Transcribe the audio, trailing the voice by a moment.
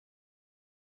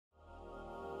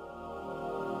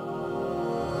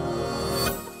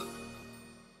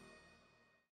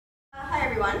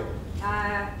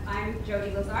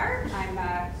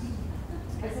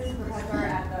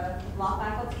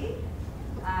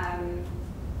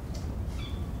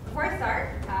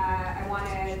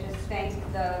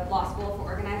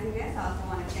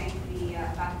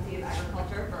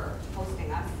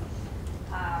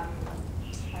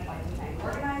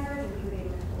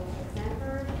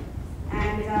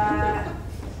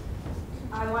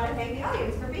I want to thank the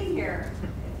audience for being here.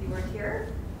 If you weren't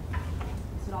here,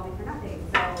 this would all be for nothing.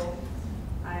 So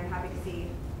I'm happy to see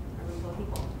a room full of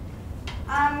people.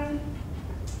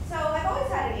 So I've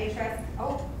always had an interest.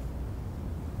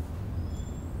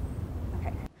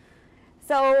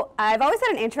 So I've always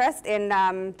had an interest in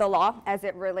the law as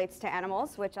it relates to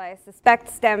animals, which I suspect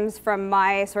stems from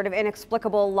my sort of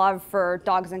inexplicable love for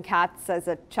dogs and cats as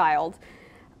a child.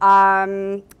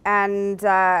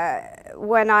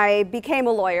 When I became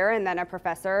a lawyer and then a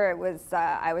professor,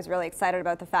 I was really excited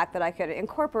about the fact that I could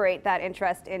incorporate that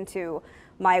interest into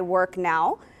my work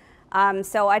now.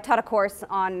 So I taught a course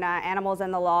on animals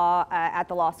and the law at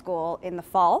the law school in the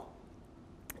fall.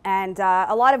 And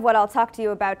a lot of what I'll talk to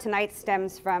you about tonight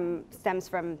stems from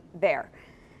there.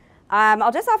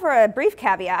 I'll just offer a brief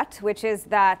caveat, which is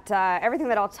that everything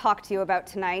that I'll talk to you about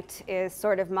tonight is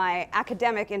sort of my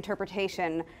academic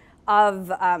interpretation of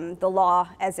the law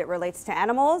as it relates to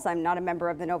animals. I'm not a member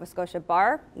of the Nova Scotia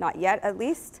Bar, not yet at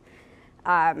least.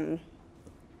 So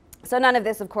none of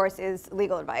this, of course, is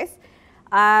legal advice.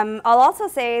 I'll also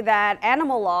say that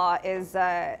animal law is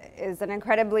an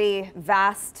incredibly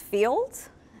vast field.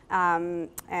 And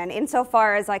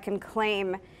insofar as I can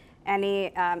claim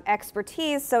any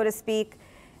expertise, so to speak,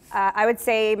 I would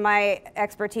say my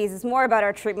expertise is more about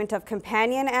our treatment of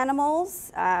companion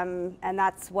animals, and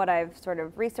that's what I've sort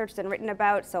of researched and written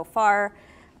about so far,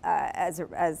 as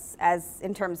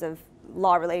in terms of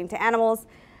law relating to animals.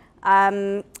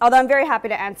 Although I'm very happy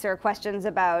to answer questions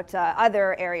about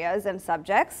other areas and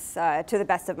subjects to the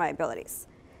best of my abilities.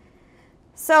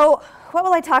 So, what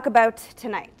will I talk about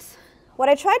tonight? What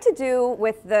I tried to do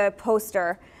with the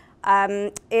poster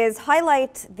is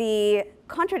highlight the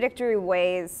contradictory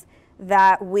ways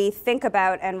that we think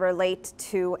about and relate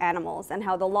to animals and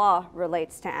how the law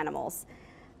relates to animals.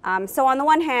 So on the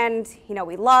one hand,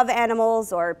 we love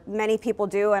animals, or many people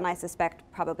do, and I suspect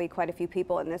probably quite a few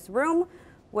people in this room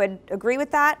would agree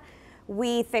with that.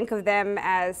 We think of them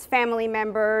as family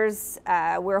members.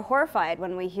 We're horrified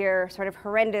when we hear sort of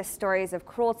horrendous stories of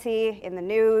cruelty in the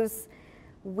news.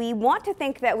 We want to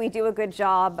think that we do a good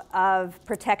job of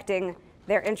protecting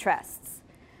their interests.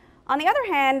 On the other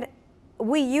hand,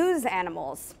 we use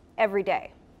animals every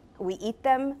day. We eat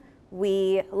them,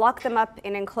 we lock them up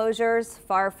in enclosures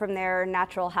far from their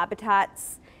natural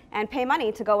habitats, and pay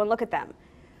money to go and look at them.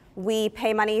 We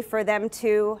pay money for them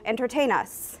to entertain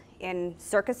us in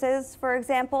circuses, for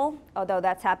example, although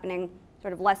that's happening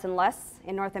sort of less and less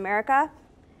in North America.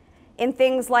 In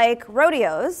things like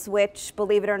rodeos, which,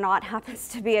 believe it or not, happens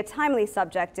to be a timely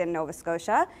subject in Nova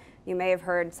Scotia. You may have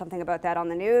heard something about that on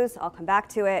the news. I'll come back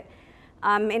to it.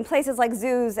 In places like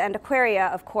zoos and aquaria,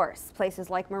 of course,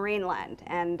 places like Marineland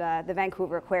and the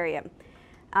Vancouver Aquarium.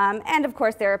 And of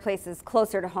course, there are places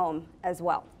closer to home as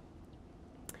well.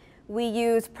 We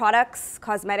use products,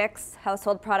 cosmetics,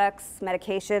 household products,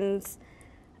 medications,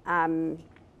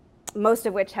 most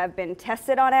of which have been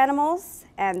tested on animals,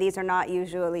 and these are not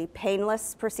usually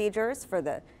painless procedures for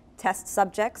the test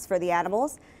subjects, for the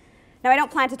animals. Now, I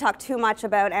don't plan to talk too much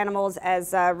about animals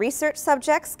as research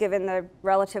subjects, given the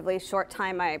relatively short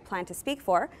time I plan to speak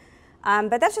for,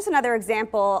 but that's just another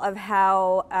example of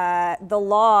how the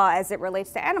law as it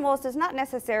relates to animals does not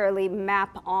necessarily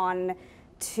map on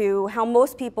to how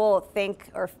most people think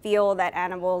or feel that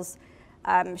animals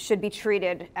should be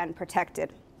treated and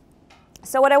protected.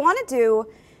 So what I want to do,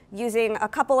 using a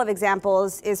couple of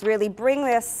examples, is really bring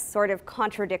this sort of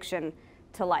contradiction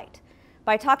to light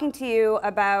by talking to you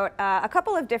about a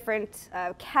couple of different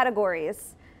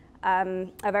categories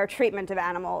of our treatment of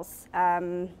animals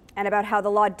and about how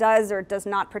the law does or does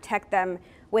not protect them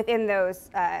within those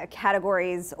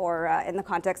categories or in the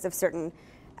context of certain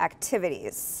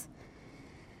activities.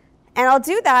 And I'll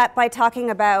do that by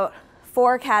talking about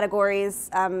 4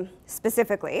 categories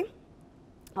specifically.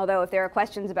 Although if there are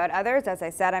questions about others, as I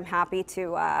said, I'm happy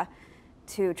to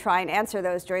try and answer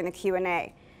those during the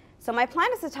Q&A. So my plan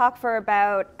is to talk for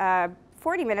about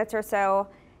 40 minutes or so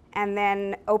and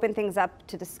then open things up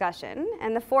to discussion.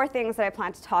 And the 4 things that I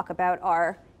plan to talk about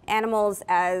are animals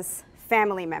as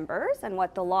family members and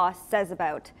what the law says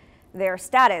about their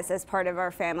status as part of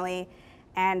our family,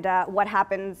 and what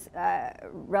happens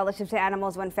relative to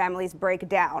animals when families break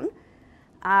down.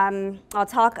 I'll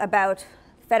talk about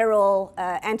federal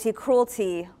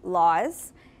anti-cruelty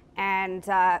laws, and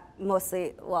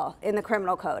mostly, well, in the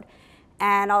criminal code.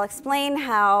 And I'll explain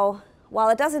how, while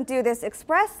it doesn't do this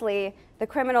expressly, the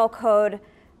criminal code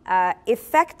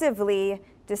effectively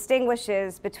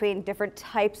distinguishes between different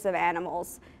types of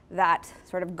animals that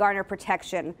sort of garner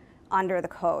protection under the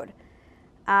code.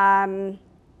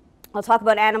 I'll talk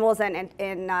about animals in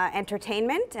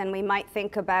entertainment, and we might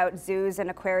think about zoos and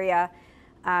aquaria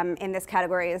in this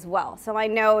category as well. So I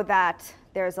know that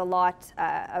there's a lot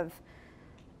of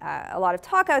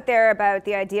talk out there about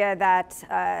the idea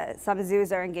that some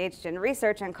zoos are engaged in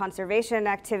research and conservation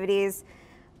activities,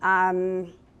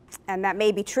 and that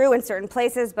may be true in certain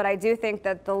places, but I do think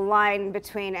that the line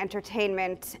between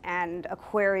entertainment and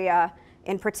aquaria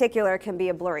in particular can be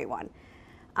a blurry one.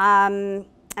 And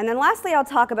then lastly, I'll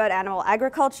talk about animal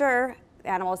agriculture,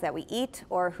 animals that we eat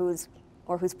or whose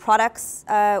products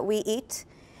we eat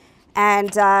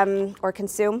and or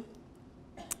consume.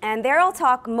 And there I'll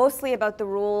talk mostly about the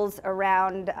rules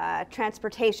around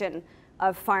transportation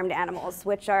of farmed animals,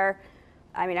 which are,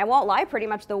 I mean, I won't lie, pretty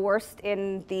much the worst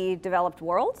in the developed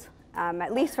world,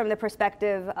 at least from the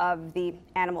perspective of the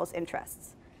animal's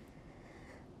interests.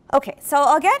 Okay, so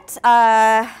I'll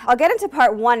get into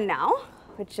part one now,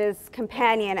 which is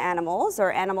companion animals,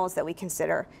 or animals that we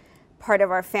consider part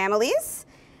of our families.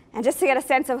 And just to get a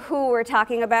sense of who we're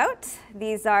talking about,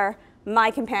 these are my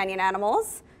companion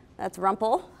animals. That's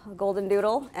Rumple, a golden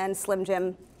doodle, and Slim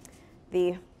Jim,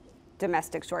 the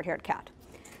domestic short-haired cat.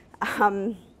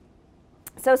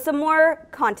 So some more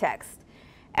context.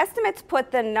 Estimates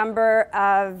put the number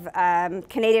of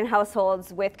Canadian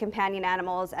households with companion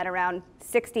animals at around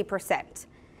 60%.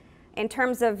 In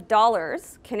terms of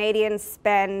dollars, Canadians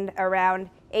spend around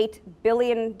 $8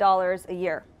 billion a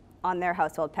year on their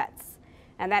household pets.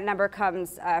 And that number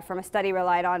comes from a study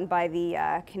relied on by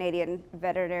the Canadian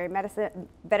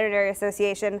Veterinary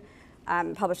Association,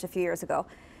 published a few years ago.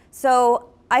 So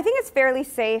I think it's fairly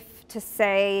safe to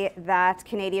say that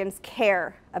Canadians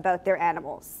care about their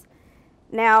animals.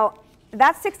 Now,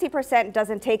 that 60%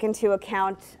 doesn't take into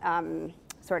account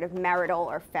sort of marital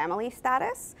or family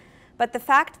status, but the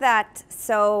fact that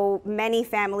so many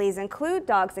families include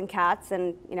dogs and cats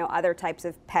and other types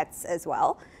of pets as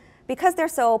well, because they're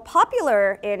so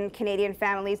popular in Canadian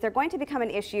families, they're going to become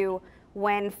an issue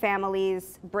when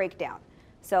families break down.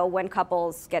 So when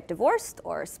couples get divorced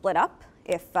or split up,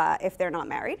 if they're not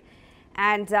married.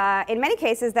 And in many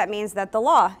cases, that means that the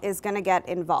law is going to get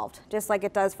involved, just like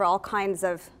it does for all kinds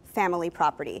of family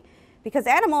property, because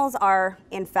animals are,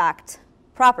 in fact,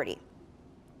 property.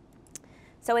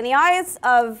 So in the eyes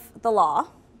of the law,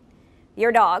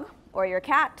 your dog or your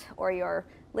cat or your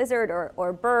lizard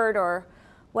or bird or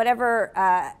whatever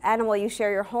animal you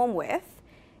share your home with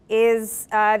is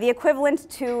the equivalent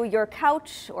to your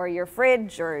couch or your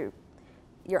fridge or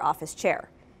your office chair.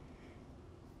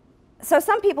 So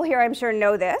some people here, I'm sure,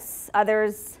 know this.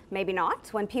 Others maybe not.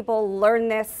 When people learn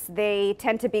this, they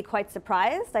tend to be quite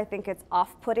surprised. I think it's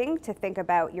off-putting to think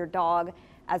about your dog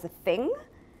as a thing,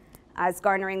 as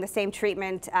garnering the same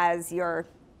treatment as your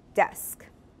desk.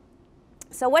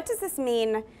 So what does this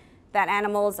mean that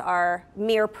animals are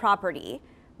mere property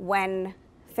when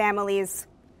families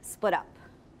split up?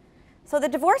 So the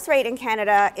divorce rate in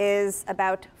Canada is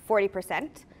about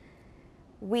 40%.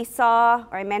 We saw,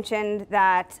 or I mentioned,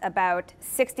 that about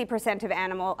 60%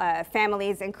 of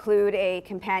families include a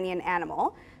companion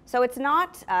animal. So it's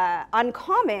not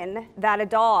uncommon that a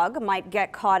dog might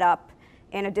get caught up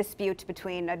in a dispute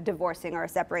between a divorcing or a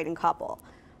separating couple.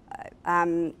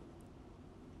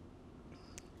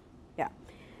 Yeah.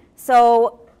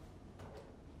 So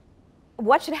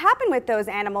what should happen with those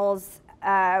animals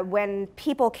when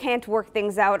people can't work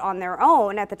things out on their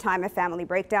own at the time of family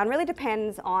breakdown really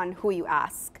depends on who you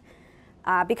ask.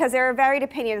 Because there are varied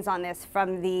opinions on this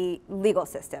from the legal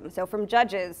system. So from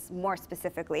judges more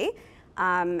specifically,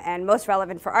 and most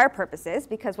relevant for our purposes,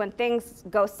 because when things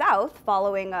go south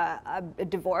following a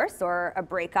divorce or a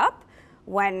breakup,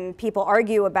 when people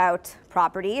argue about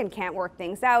property and can't work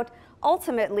things out,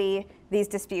 ultimately these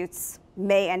disputes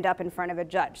may end up in front of a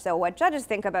judge. So what judges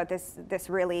think about this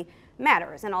really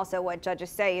matters, and also what judges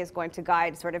say is going to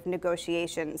guide sort of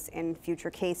negotiations in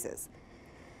future cases.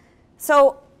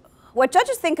 So what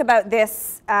judges think about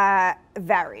this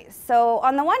varies. So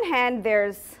on the one hand,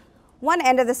 there's one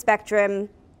end of the spectrum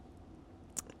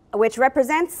which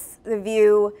represents the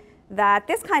view that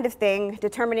this kind of thing,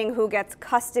 determining who gets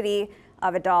custody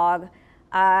of a dog,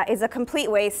 is a complete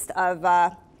waste of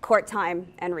court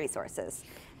time and resources.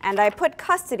 And I put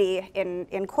custody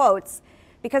in quotes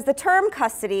because the term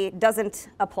custody doesn't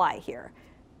apply here.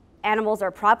 Animals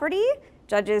are property.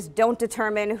 Judges don't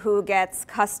determine who gets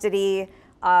custody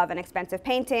of an expensive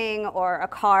painting or a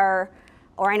car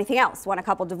or anything else when a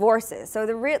couple divorces. So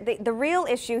the real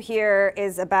issue here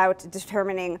is about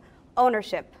determining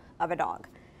ownership of a dog.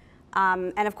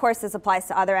 And of course, this applies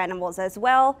to other animals as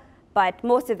well, but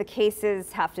most of the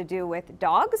cases have to do with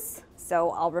dogs. So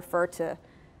I'll refer to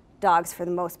dogs for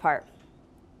the most part.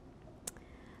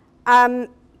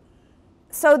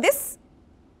 So this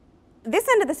this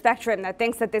end of the spectrum that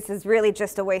thinks that this is really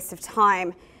just a waste of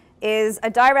time is a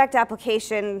direct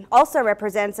application, also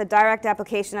represents a direct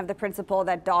application of the principle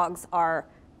that dogs are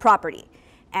property,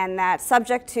 and that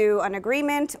subject to an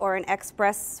agreement or an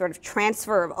express sort of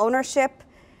transfer of ownership,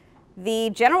 the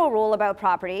general rule about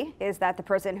property is that the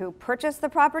person who purchased the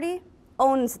property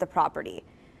owns the property.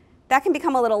 That can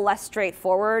become a little less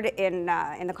straightforward in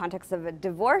the context of a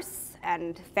divorce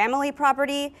and family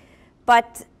property,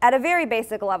 but at a very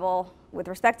basic level, with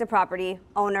respect to property,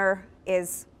 owner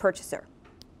is purchaser.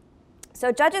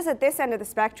 So judges at this end of the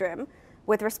spectrum,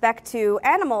 with respect to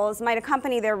animals, might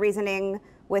accompany their reasoning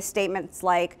with statements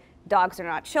like, dogs are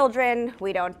not children,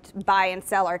 we don't buy and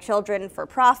sell our children for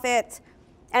profit,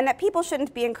 and that people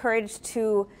shouldn't be encouraged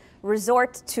to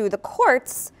resort to the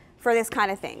courts for this kind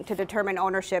of thing, to determine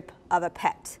ownership of a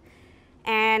pet.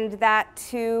 And that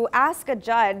to ask a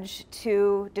judge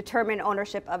to determine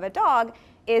ownership of a dog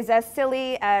is as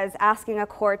silly as asking a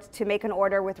court to make an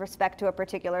order with respect to a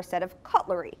particular set of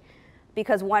cutlery,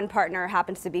 because one partner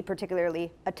happens to be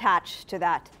particularly attached to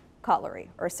that cutlery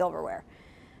or silverware.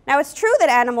 Now, it's true that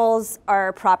animals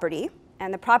are property,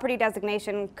 and the property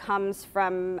designation comes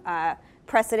from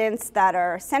precedents that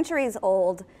are centuries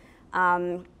old,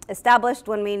 established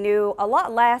when we knew a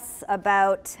lot less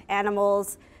about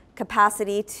animals'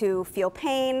 capacity to feel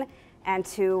pain and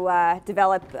to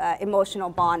develop emotional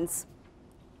bonds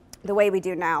the way we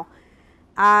do now.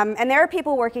 And there are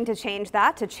people working to change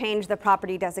that, to change the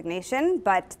property designation,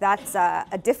 but that's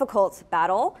a difficult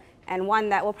battle and one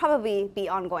that will probably be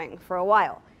ongoing for a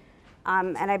while.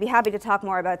 And I'd be happy to talk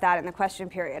more about that in the question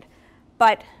period.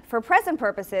 But for present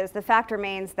purposes, the fact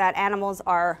remains that animals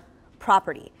are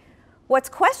property. What's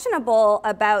questionable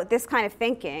about this kind of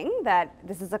thinking, that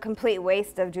this is a complete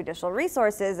waste of judicial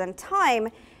resources and time,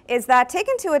 is that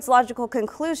taken to its logical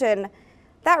conclusion,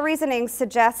 that reasoning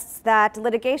suggests that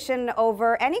litigation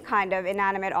over any kind of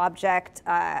inanimate object,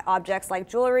 objects like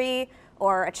jewelry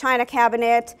or a china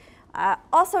cabinet,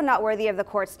 also not worthy of the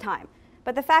court's time.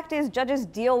 But the fact is, judges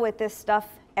deal with this stuff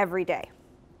every day,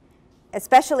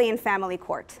 especially in family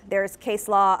court. There's case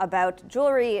law about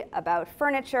jewelry, about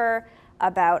furniture,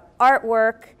 about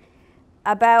artwork,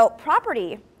 about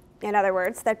property, in other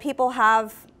words, that people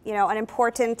have, an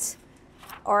important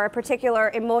or a particular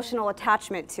emotional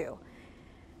attachment to.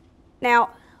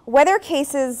 Now, whether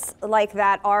cases like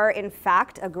that are in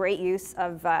fact a great use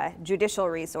of judicial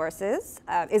resources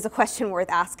is a question worth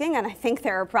asking, and I think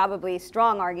there are probably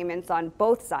strong arguments on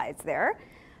both sides there.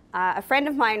 A friend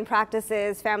of mine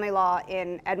practices family law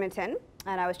in Edmonton,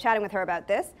 and I was chatting with her about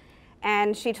this,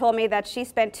 and she told me that she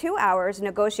spent 2 hours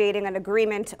negotiating an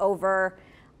agreement over,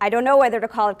 I don't know whether to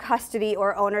call it custody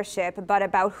or ownership, but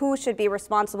about who should be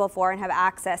responsible for and have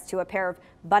access to a pair of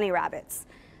bunny rabbits.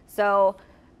 So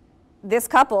this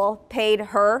couple paid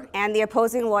her and the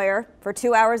opposing lawyer for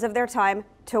 2 hours of their time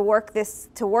to work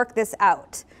this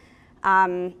out.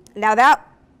 Now that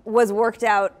was worked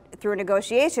out through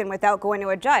negotiation without going to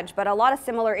a judge, but a lot of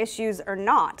similar issues are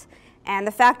not. And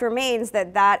the fact remains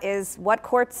that that is what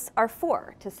courts are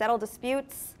for, to settle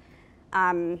disputes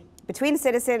between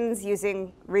citizens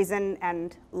using reason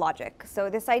and logic. So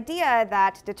this idea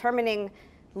that determining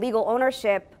legal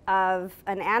ownership of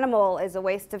an animal is a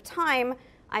waste of time,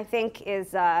 I think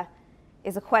is a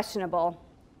questionable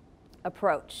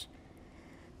approach.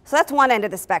 So that's one end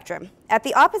of the spectrum. At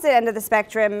the opposite end of the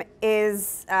spectrum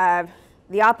is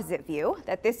the opposite view,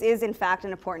 that this is in fact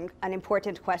an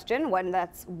important question, one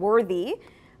that's worthy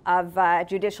of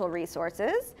judicial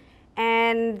resources,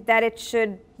 and that it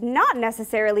should not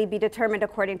necessarily be determined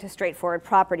according to straightforward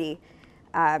property,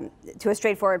 to a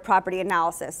straightforward property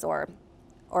analysis or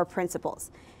principles.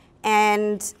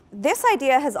 And this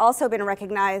idea has also been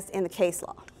recognized in the case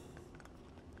law.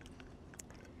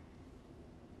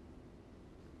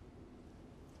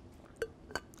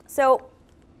 So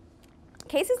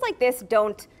cases like this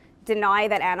don't deny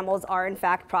that animals are in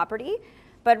fact property,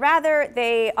 but rather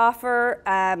they offer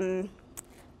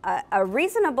a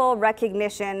reasonable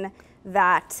recognition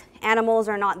that animals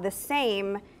are not the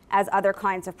same as other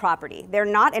kinds of property. They're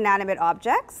not inanimate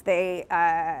objects.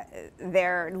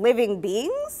 They're living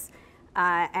beings,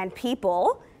 and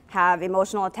people have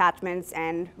emotional attachments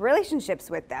and relationships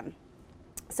with them.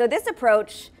 So this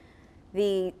approach,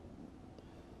 the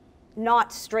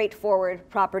not straightforward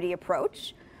property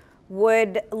approach,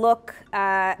 would look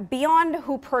beyond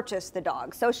who purchased the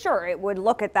dog. So sure, it would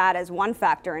look at that as one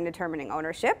factor in determining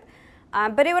ownership,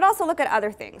 but it would also look at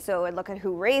other things. So it would look at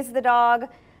who raised the dog,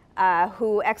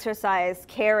 who exercised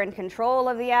care and control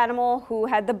of the animal, who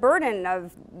had the burden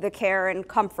of the care and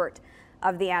comfort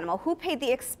of the animal? Who paid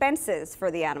the expenses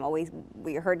for the animal?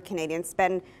 We heard Canadians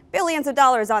spend billions of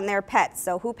dollars on their pets,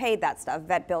 so who paid that stuff?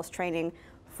 Vet bills, training,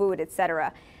 food,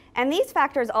 etc. And these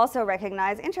factors also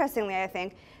recognize, interestingly I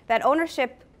think, that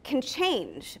ownership can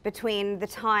change between the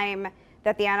time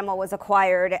that the animal was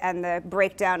acquired and the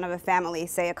breakdown of a family,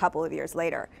 say a couple of years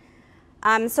later.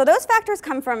 So those factors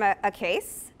come from a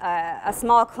case, a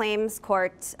small claims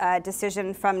court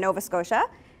decision from Nova Scotia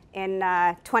in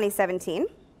 2017.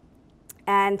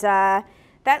 And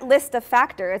that list of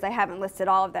factors, I haven't listed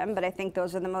all of them, but I think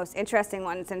those are the most interesting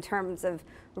ones in terms of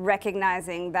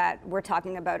recognizing that we're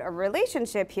talking about a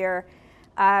relationship here.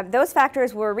 Those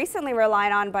factors were recently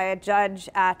relied on by a judge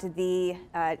at the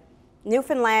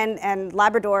Newfoundland and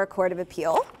Labrador Court of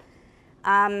Appeal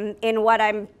in what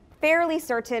I'm fairly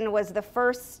certain was the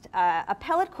first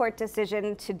appellate court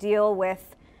decision to deal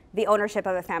with the ownership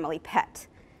of a family pet.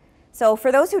 So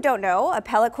for those who don't know,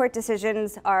 appellate court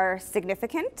decisions are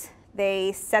significant.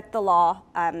 They set the law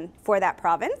for that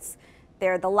province.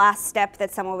 They're the last step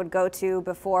that someone would go to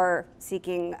before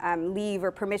seeking leave or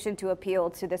permission to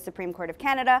appeal to the Supreme Court of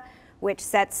Canada, which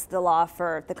sets the law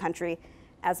for the country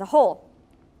as a whole.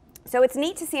 So it's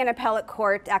neat to see an appellate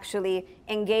court actually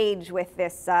engage with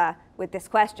this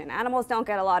question. Animals don't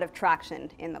get a lot of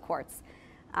traction in the courts,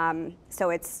 so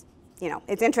it's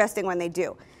interesting when they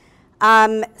do.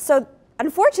 So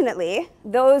unfortunately,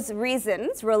 those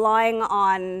reasons, relying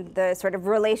on the sort of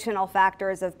relational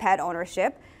factors of pet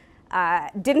ownership,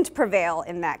 didn't prevail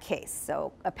in that case.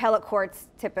 So appellate courts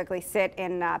typically sit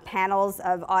in panels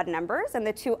of odd numbers, and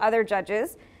the two other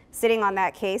judges sitting on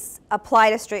that case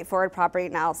applied a straightforward property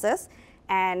analysis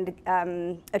and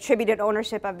attributed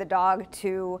ownership of the dog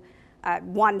to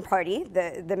one party,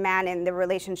 the man in the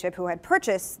relationship who had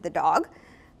purchased the dog,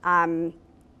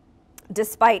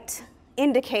 despite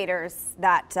indicators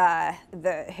that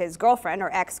his girlfriend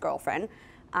or ex-girlfriend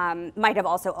might have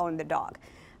also owned the dog.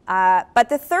 But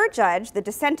the third judge, the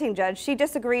dissenting judge, she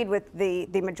disagreed with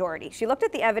the majority. She looked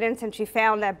at the evidence and she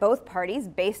found that both parties,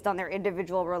 based on their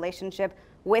individual relationship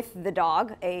with the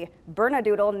dog, a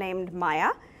Bernedoodle named Maya,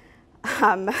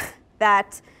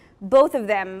 that both of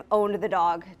them owned the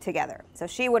dog together. So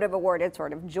she would have awarded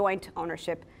sort of joint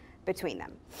ownership between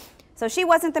them. So she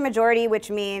wasn't the majority, which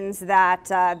means that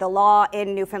the law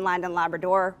in Newfoundland and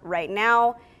Labrador right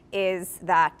now is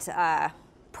that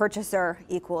purchaser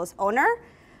equals owner.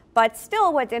 But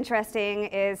still, what's interesting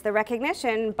is the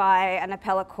recognition by an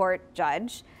appellate court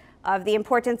judge of the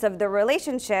importance of the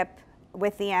relationship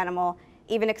with the animal,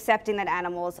 even accepting that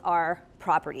animals are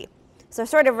property. So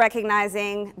sort of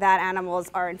recognizing that animals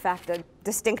are in fact a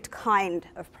distinct kind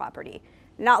of property,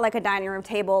 not like a dining room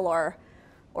table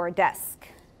or a desk.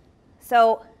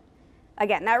 So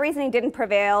again, that reasoning didn't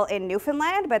prevail in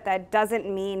Newfoundland, but that doesn't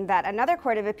mean that another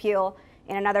court of appeal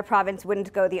in another province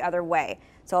wouldn't go the other way.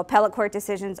 So appellate court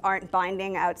decisions aren't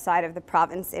binding outside of the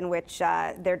province in which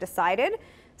they're decided.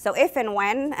 So if and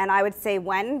when, and I would say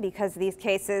when, because these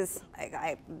cases,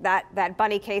 that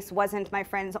bunny case wasn't my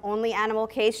friend's only animal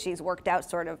case. She's worked out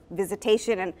sort of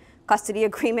visitation and custody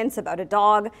agreements about a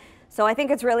dog. So I think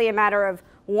it's really a matter of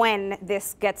when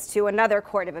this gets to another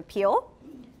court of appeal.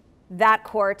 That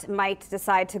court might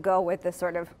decide to go with the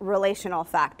sort of relational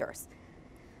factors.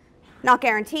 Not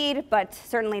guaranteed, but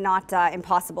certainly not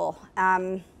impossible.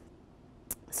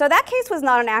 So that case was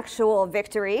not an actual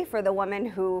victory for the woman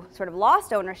who sort of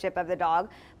lost ownership of the dog,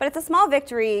 but it's a small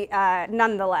victory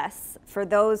nonetheless for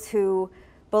those who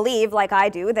believe, like I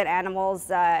do, that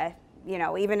animals,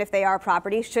 even if they are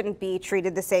property, shouldn't be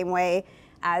treated the same way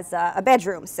as a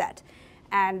bedroom set.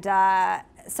 And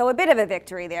so a bit of a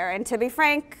victory there. And to be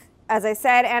frank, as I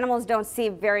said, animals don't see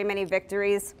very many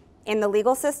victories in the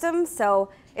legal system, so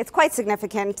it's quite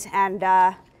significant and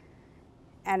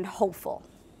hopeful.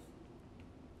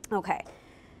 Okay,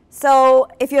 so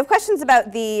if you have questions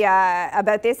about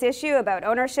this issue, about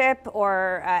ownership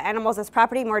or animals as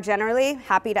property more generally,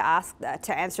 happy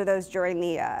to answer those during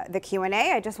the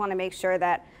Q&A. I just want to make sure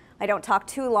that I don't talk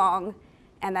too long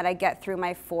and that I get through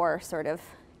my 4 sort of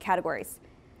categories.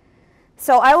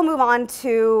 So I will move on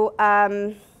to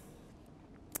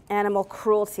animal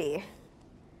cruelty,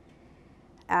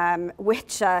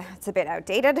 which it's a bit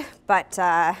outdated, but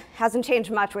hasn't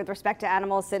changed much with respect to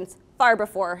animals since far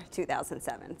before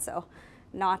 2007, so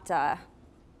not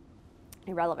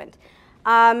irrelevant.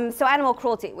 So animal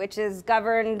cruelty, which is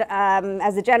governed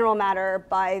as a general matter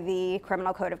by the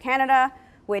Criminal Code of Canada,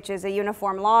 which is a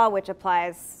uniform law which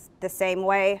applies the same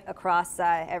way across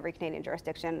every Canadian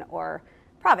jurisdiction or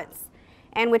province,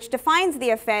 and which defines the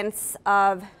offense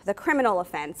of the criminal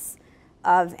offense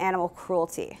of animal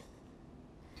cruelty.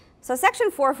 So section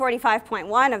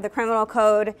 445.1 of the Criminal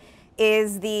Code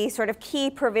is the sort of key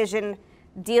provision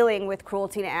dealing with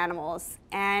cruelty to animals.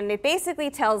 And it basically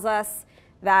tells us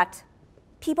that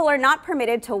people are not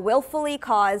permitted to willfully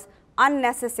cause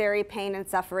unnecessary pain and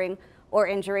suffering or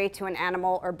injury to an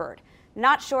animal or bird.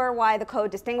 Not sure why the code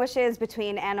distinguishes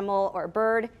between animal or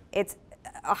bird. It's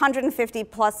 150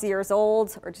 plus years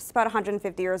old, or just about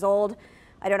 150 years old.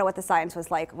 I don't know what the science was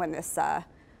like when this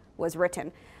was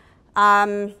written.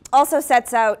 Also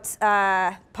sets out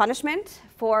punishment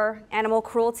for animal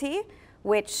cruelty,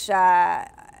 which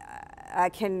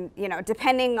can,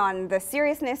 depending on the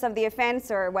seriousness of the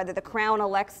offense or whether the Crown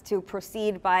elects to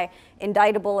proceed by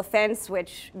indictable offense,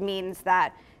 which means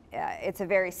that it's a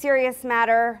very serious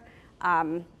matter.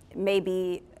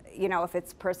 Maybe,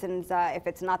 if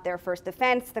it's not their first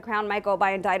offense, the Crown might go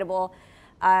by indictable.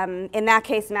 In that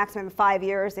case, maximum 5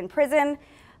 years in prison.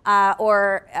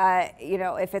 Or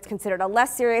if it's considered a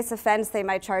less serious offense, they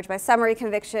might charge by summary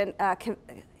conviction,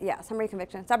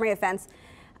 summary offense,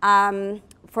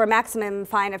 for a maximum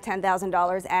fine of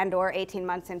 $10,000 and or 18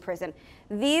 months in prison.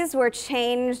 These were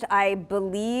changed, I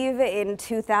believe, in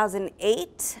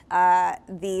 2008.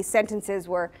 The sentences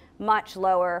were much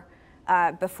lower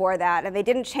before that, and they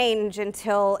didn't change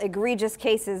until egregious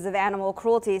cases of animal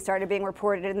cruelty started being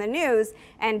reported in the news,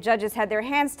 and judges had their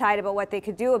hands tied about what they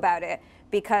could do about it,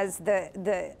 because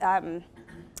the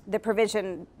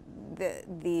provision,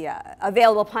 the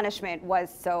available punishment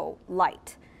was so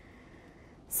light.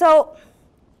 So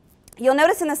you'll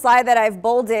notice in the slide that I've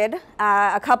bolded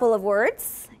a couple of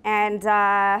words, and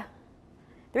the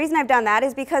reason I've done that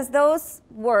is because those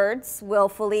words,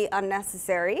 willfully,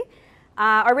 unnecessary,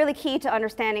 are really key to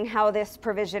understanding how this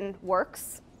provision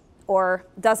works or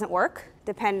doesn't work,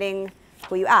 depending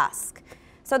who you ask.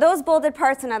 So those bolded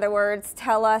parts, in other words,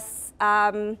 tell us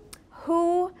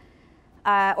who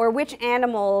or which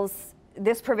animals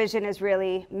this provision is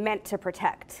really meant to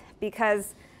protect.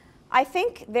 Because I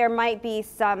think there might be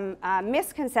some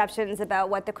misconceptions about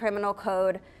what the criminal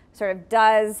code sort of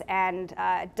does and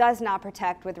does not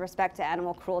protect with respect to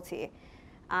animal cruelty.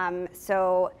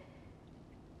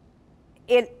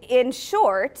 In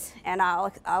short, and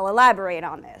I'll elaborate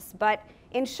on this, but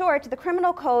in short, the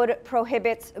criminal code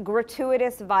prohibits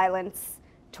gratuitous violence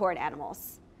toward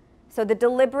animals. So the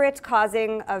deliberate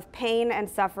causing of pain and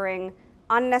suffering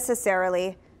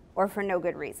unnecessarily or for no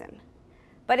good reason.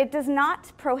 But it does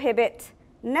not prohibit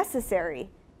necessary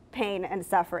pain and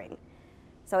suffering.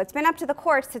 So it's been up to the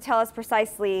courts to tell us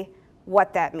precisely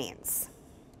what that means.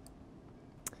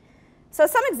 So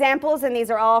some examples, and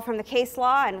these are all from the case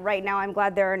law, and right now I'm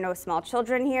glad there are no small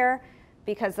children here,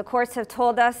 because the courts have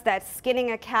told us that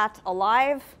skinning a cat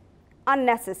alive,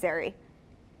 unnecessary.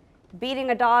 Beating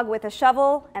a dog with a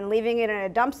shovel and leaving it in a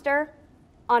dumpster,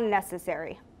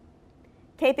 unnecessary.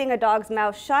 Taping a dog's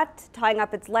mouth shut, tying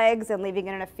up its legs and leaving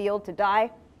it in a field to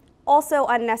die, also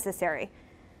unnecessary.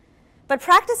 But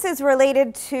practices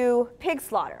related to pig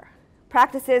slaughter,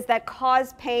 practices that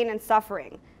cause pain and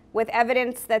suffering, with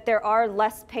evidence that there are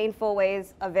less painful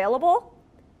ways available,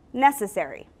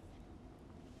 necessary.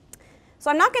 So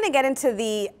I'm not going to get into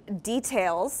the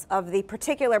details of the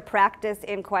particular practice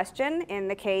in question in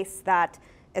the case that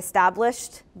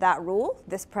established that rule,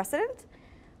 this precedent,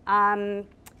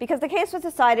 because the case was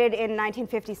decided in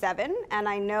 1957, and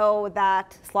I know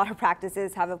that slaughter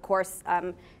practices have, of course,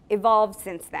 evolved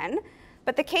since then.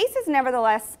 But the case is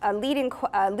nevertheless a leading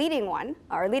one,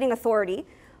 or a leading authority,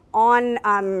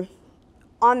 on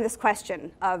this question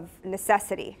of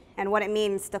necessity and what it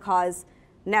means to cause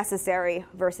necessary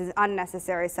versus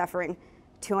unnecessary suffering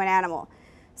to an animal.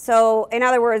 So in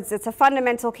other words, it's a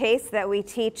fundamental case that we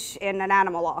teach in an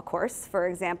animal law course, for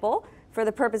example, for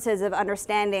the purposes of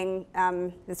understanding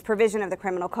this provision of the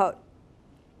criminal code.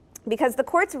 Because the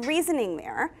court's reasoning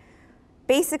there,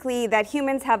 basically that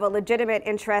humans have a legitimate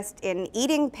interest in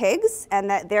eating pigs and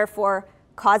that therefore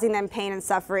causing them pain and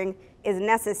suffering is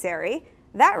necessary,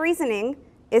 that reasoning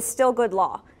is still good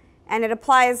law, and it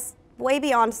applies way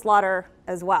beyond slaughter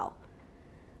as well.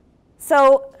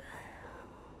 So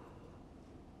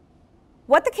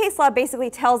what the case law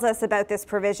basically tells us about this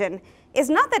provision is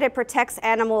not that it protects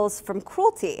animals from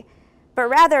cruelty, but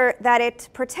rather that it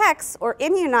protects or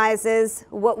immunizes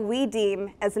what we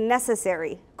deem as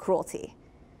necessary cruelty.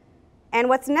 And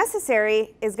what's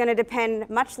necessary is going to depend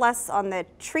much less on the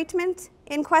treatment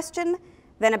in question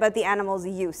than about the animal's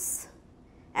use.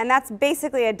 And that's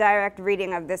basically a direct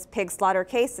reading of this pig slaughter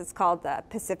case. It's called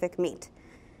Pacific Meat.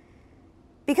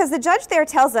 Because the judge there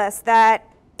tells us that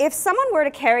if someone were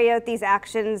to carry out these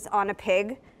actions on a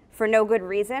pig for no good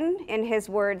reason, in his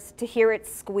words, to hear it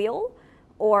squeal,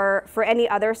 or for any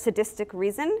other sadistic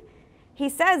reason, he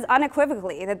says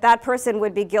unequivocally that that person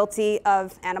would be guilty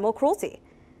of animal cruelty.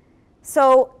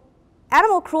 So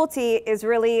animal cruelty is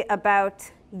really about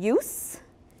use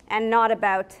and not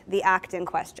about the act in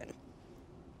question.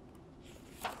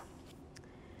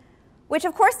 Which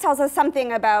of course tells us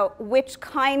something about which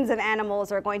kinds of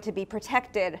animals are going to be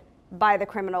protected by the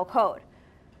criminal code.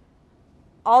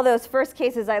 All those first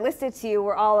cases I listed to you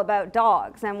were all about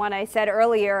dogs. And when I said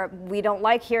earlier, we don't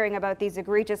like hearing about these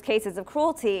egregious cases of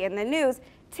cruelty in the news,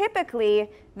 typically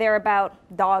they're about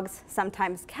dogs,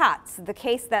 sometimes cats. The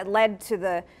case that led to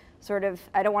the sort of,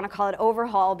 I don't want to call it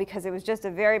overhaul because it was just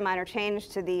a very minor change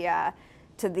to the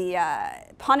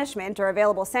punishment or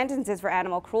available sentences for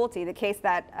animal cruelty, the case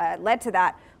that led to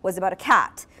that was about a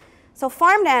cat. So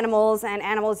farmed animals and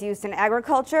animals used in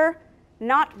agriculture,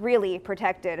 not really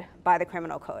protected by the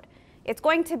criminal code. It's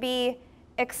going to be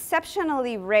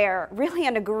exceptionally rare, really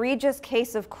an egregious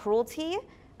case of cruelty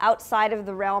outside of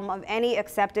the realm of any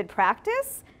accepted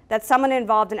practice that someone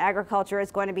involved in agriculture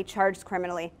is going to be charged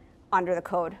criminally under the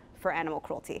code for animal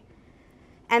cruelty.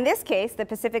 And this case, the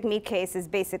Pacific meat case, is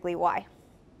basically why.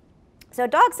 So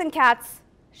dogs and cats,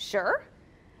 sure,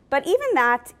 but even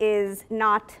that is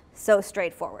not so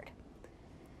straightforward.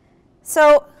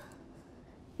 So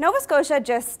Nova Scotia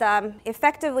just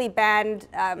effectively banned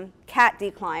cat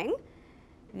declawing.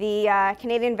 The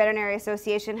Canadian Veterinary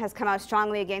Association has come out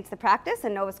strongly against the practice,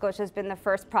 and Nova Scotia has been the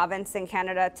first province in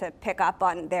Canada to pick up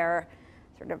on their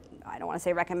sort of, I don't want to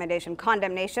say recommendation,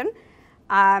 condemnation.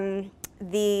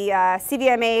 The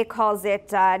CVMA calls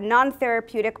it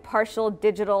non-therapeutic partial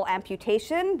digital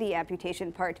amputation, the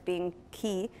amputation part being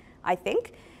key, I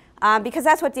think. Because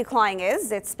that's what declawing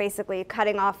is. It's basically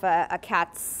cutting off a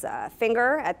cat's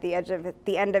finger at the edge of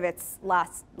the end of its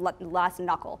last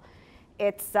knuckle.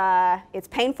 It's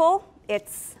painful.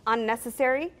 It's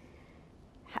unnecessary.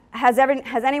 Has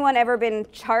anyone ever been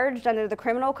charged under the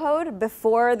criminal code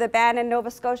before the ban in Nova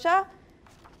Scotia?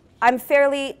 I'm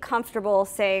fairly comfortable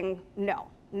saying no.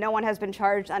 No one has been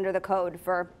charged under the code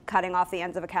for cutting off the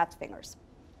ends of a cat's fingers.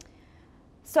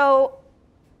 So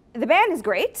the ban is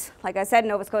great. Like I said,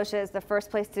 Nova Scotia is the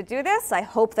first place to do this. I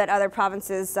hope that other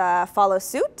provinces follow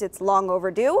suit. It's long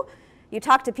overdue. You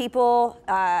talk to people,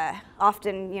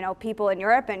 often people in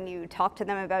Europe, and you talk to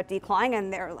them about declawing,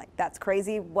 and they're like, that's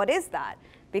crazy, what is that?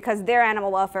 Because their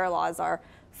animal welfare laws are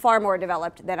far more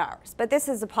developed than ours. But this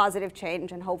is a positive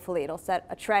change, and hopefully it'll set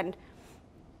a trend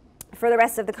for the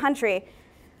rest of the country.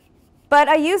 But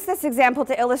I use this example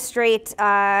to illustrate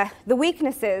the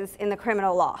weaknesses in the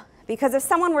criminal law. Because if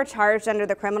someone were charged under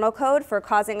the criminal code for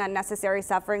causing unnecessary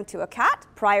suffering to a cat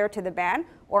prior to the ban,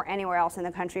 or anywhere else in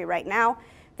the country right now,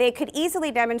 they could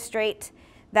easily demonstrate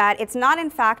that it's not in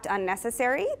fact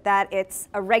unnecessary, that it's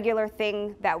a regular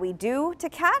thing that we do to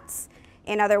cats.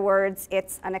 In other words,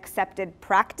 it's an accepted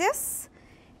practice,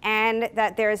 and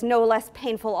that there is no less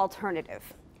painful alternative.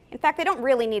 In fact, they don't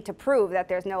really need to prove that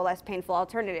there's no less painful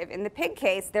alternative. In the pig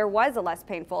case, there was a less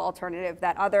painful alternative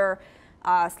that other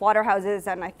slaughterhouses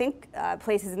and I think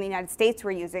places in the United States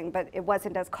were using, but it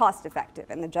wasn't as cost effective,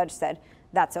 and the judge said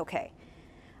that's okay.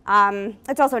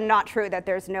 It's also not true that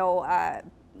there's no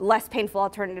less painful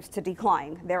alternatives to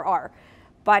declawing. There are.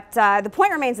 But the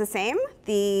point remains the same.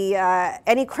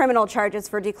 Any criminal charges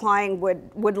for declawing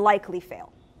would likely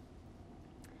fail.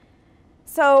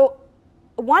 So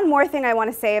one more thing I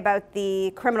want to say about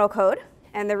the criminal code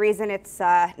and the reason it's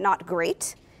not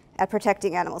great at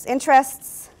protecting animals'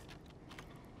 interests.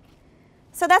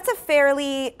 So that's a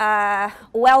fairly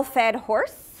well-fed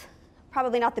horse.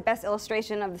 Probably not the best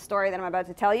illustration of the story that I'm about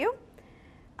to tell you,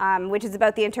 which is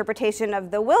about the interpretation of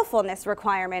the willfulness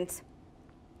requirement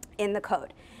in the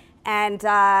code. And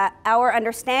our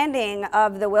understanding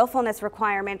of the willfulness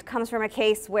requirement comes from a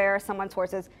case where someone's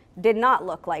horses did not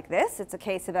look like this. It's a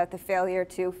case about the failure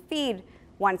to feed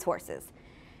one's horses.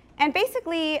 And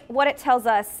basically what it tells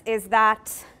us is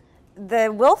that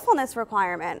the willfulness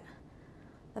requirement,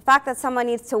 the fact that someone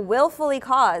needs to willfully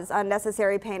cause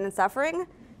unnecessary pain and suffering,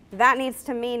 that needs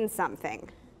to mean something.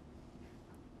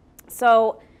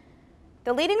 So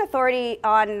the leading authority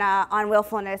on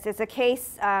willfulness is a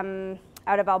case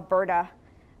out of Alberta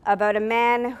about a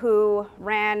man who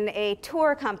ran a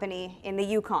tour company in the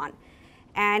Yukon.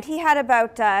 And he had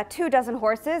about 24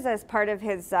 horses as part of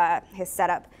his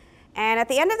setup. And at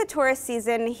the end of the tourist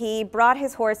season, he brought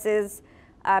his horses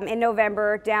in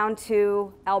November down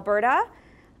to Alberta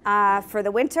for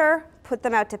the winter, put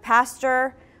them out to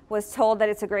pasture, was told that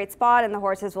it's a great spot and the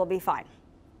horses will be fine.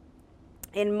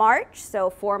 In March, so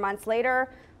 4 months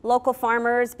later, local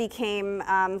farmers became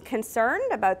concerned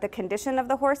about the condition of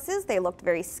the horses. They looked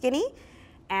very skinny,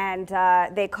 and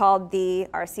they called the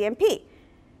RCMP.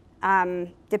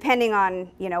 depending on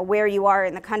where you are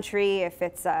in the country, if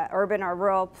it's an urban or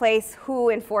rural place, who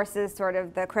enforces sort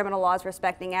of the criminal laws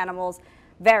respecting animals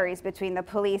varies between the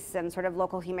police and sort of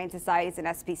local humane societies and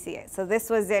SPCA. So this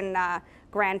was in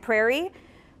Grand Prairie,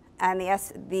 and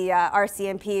the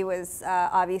RCMP was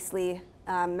obviously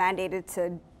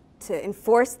mandated to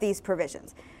enforce these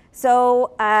provisions.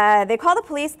 So they called the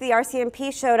police, the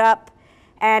RCMP showed up,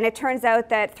 and it turns out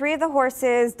that 3 of the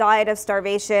horses died of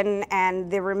starvation,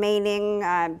 and the remaining,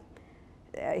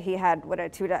 he had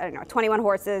 21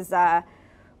 horses,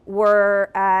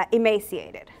 were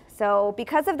emaciated. So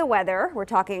because of the weather, we're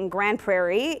talking Grand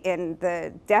Prairie in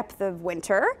the depth of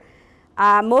winter,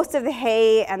 most of the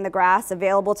hay and the grass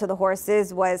available to the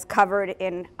horses was covered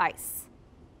in ice.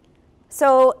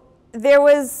 So there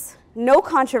was no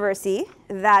controversy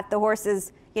that the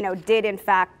horses, did in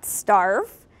fact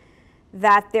starve,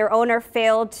 that their owner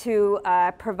failed to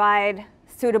provide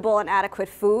suitable and adequate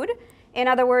food. In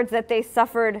other words, that they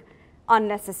suffered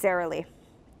unnecessarily.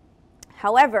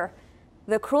 However,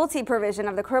 the cruelty provision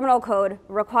of the criminal code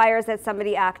requires that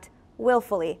somebody act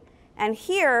willfully. And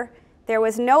here, there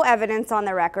was no evidence on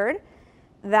the record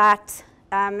that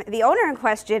the owner in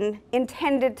question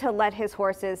intended to let his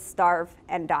horses starve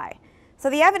and die. So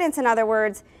the evidence, in other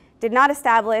words, did not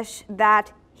establish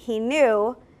that he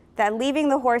knew that leaving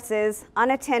the horses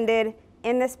unattended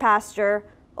in this pasture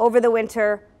over the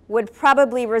winter would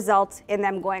probably result in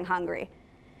them going hungry.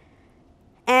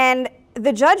 And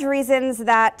the judge reasons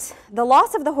that the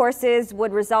loss of the horses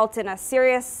would result in a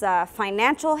serious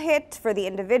financial hit for the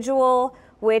individual,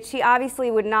 which he obviously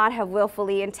would not have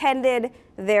willfully intended.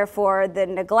 Therefore, the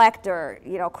neglect or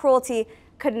cruelty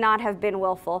could not have been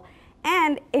willful.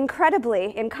 And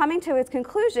incredibly, in coming to his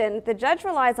conclusion, the judge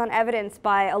relies on evidence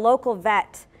by a local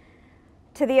vet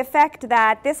to the effect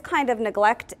that this kind of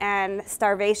neglect and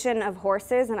starvation of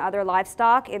horses and other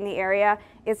livestock in the area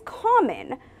is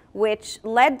common, which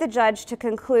led the judge to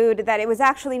conclude that it was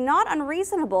actually not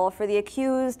unreasonable for the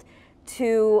accused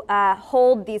to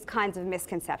hold these kinds of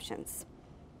misconceptions.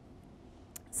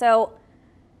 So,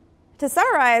 to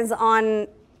summarize on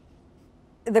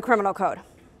the criminal code,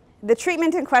 the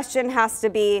treatment in question has to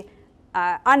be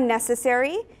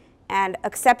unnecessary, and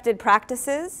accepted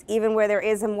practices, even where there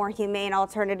is a more humane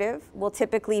alternative, will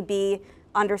typically be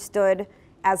understood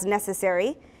as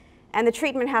necessary, and the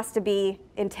treatment has to be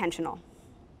intentional.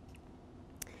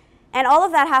 And all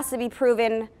of that has to be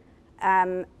proven,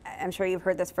 I'm sure you've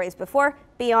heard this phrase before,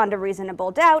 beyond a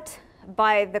reasonable doubt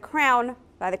by the Crown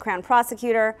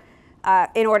prosecutor,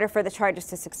 in order for the charges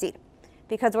to succeed.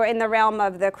 Because we're in the realm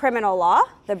of the criminal law,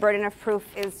 the burden of proof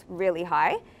is really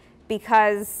high,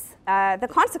 because the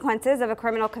consequences of a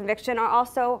criminal conviction are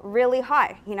also really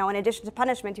high. In addition to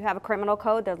punishment, you have a criminal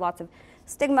code. There's lots of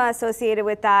stigma associated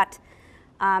with that.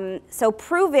 So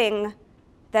proving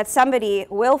that somebody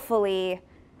willfully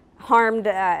harmed,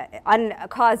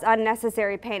 caused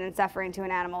unnecessary pain and suffering to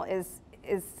an animal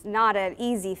is not an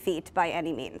easy feat by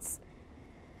any means.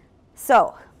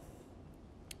 So,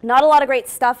 not a lot of great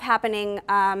stuff happening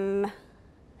under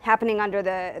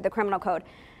the criminal code.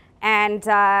 And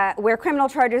where criminal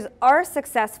charges are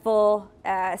successful,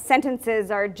 sentences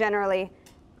are generally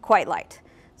quite light.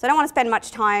 So I don't want to spend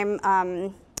much time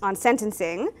on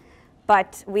sentencing,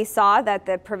 but we saw that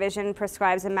the provision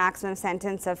prescribes a maximum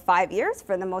sentence of 5 years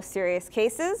for the most serious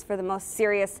cases, for the most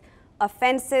serious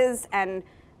offenses, and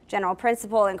general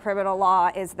principle in criminal law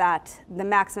is that the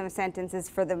maximum sentence is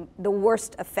for the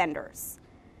worst offenders.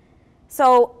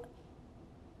 So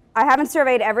I haven't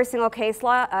surveyed every single case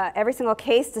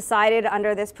decided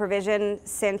under this provision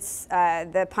since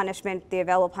the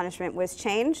available punishment was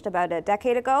changed about a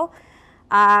decade ago.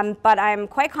 But I'm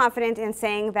quite confident in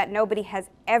saying that nobody has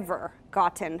ever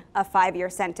gotten a 5-year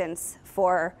sentence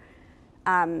for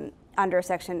under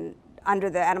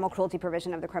the animal cruelty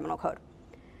provision of the criminal code.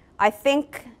 I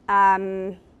think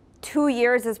 2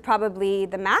 years is probably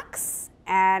the max,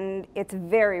 and it's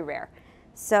very rare.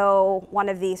 So one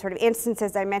of the sort of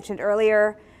instances I mentioned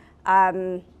earlier,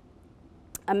 a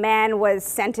man was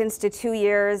sentenced to 2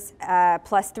 years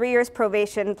plus 3 years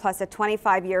probation plus a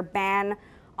 25-year ban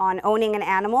on owning an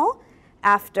animal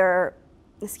after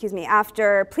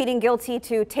pleading guilty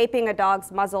to taping a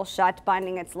dog's muzzle shut,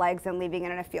 binding its legs, and leaving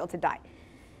it in a field to die.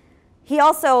 He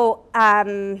also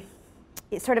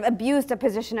sort of abused a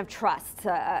position of trust.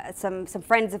 Some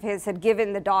friends of his had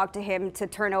given the dog to him to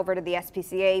turn over to the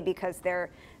SPCA because their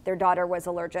daughter was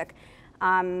allergic.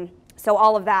 So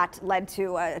all of that led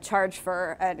to a charge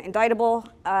for an indictable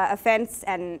offense,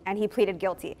 and he pleaded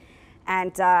guilty.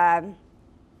 And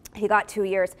he got 2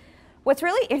 years. What's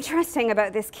really interesting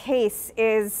about this case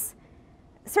is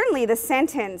certainly the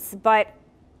sentence, but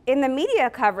in the media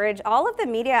coverage, all of the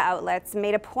media outlets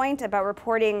made a point about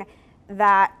reporting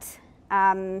that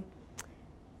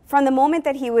from the moment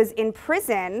that he was in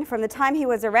prison, from the time he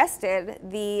was arrested,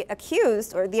 the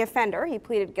accused, or the offender, he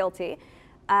pleaded guilty,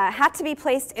 had to be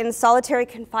placed in solitary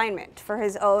confinement for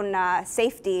his own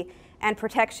safety and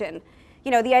protection.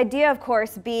 You know, the idea, of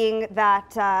course, being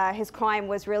that his crime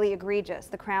was really egregious.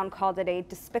 The Crown called it a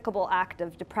despicable act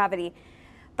of depravity.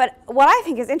 But what I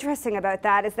think is interesting about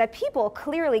that is that people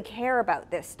clearly care about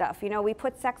this stuff. You know, we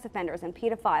put sex offenders and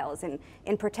pedophiles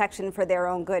in protection for their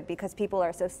own good because people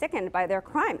are so sickened by their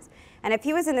crimes. And if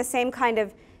he was in the same kind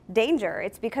of danger,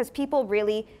 it's because people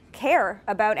really care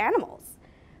about animals.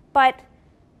 But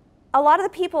a lot of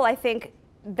the people, I think,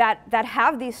 that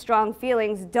have these strong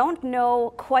feelings don't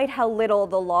know quite how little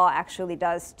the law actually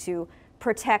does to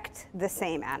protect the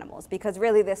same animals, because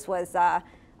really this was an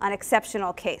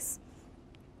exceptional case.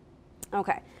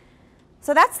 Okay,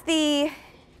 so that's the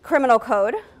criminal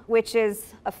code, which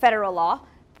is a federal law.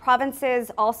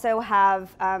 Provinces also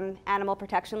have animal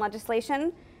protection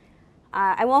legislation.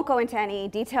 I won't go into any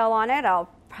detail on it. I'll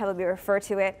probably refer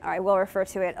to it, or I will refer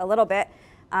to it a little bit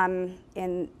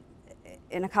in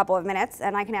a couple of minutes,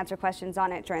 and I can answer questions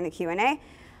on it during the Q&A.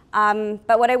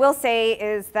 But what I will say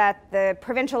is that the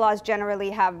provincial laws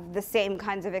generally have the same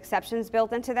kinds of exceptions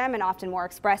built into them, and often more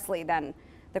expressly than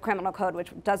the criminal code, which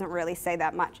doesn't really say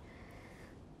that much.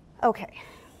 Okay.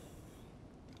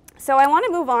 So I want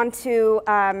to move on to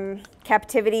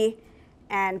captivity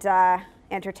and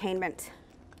entertainment.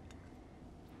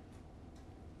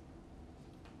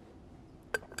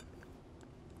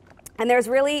 And there's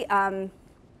really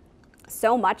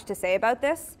so much to say about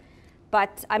this,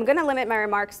 but I'm going to limit my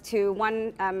remarks to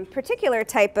one particular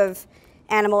type of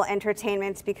animal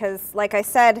entertainment because, like I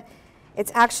said,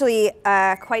 it's actually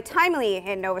quite timely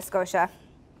in Nova Scotia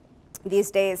these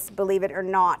days, believe it or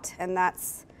not, and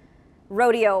that's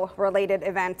rodeo-related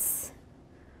events.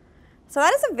 So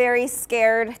that is a very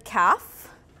scared calf,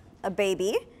 a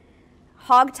baby,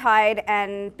 hog-tied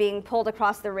and being pulled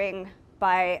across the ring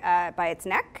by its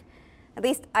neck. At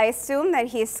least I assume that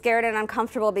he's scared and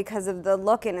uncomfortable because of the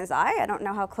look in his eye. I don't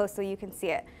know how closely you can see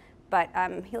it, but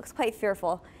he looks quite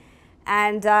fearful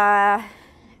and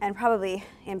probably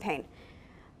in pain.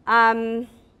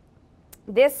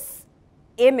 This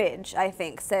image, I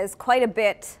think, says quite a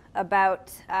bit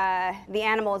about the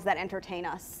animals that entertain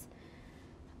us.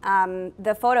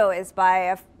 The photo is by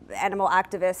an animal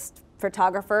activist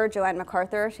photographer, Joanne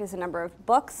MacArthur. She has a number of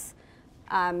books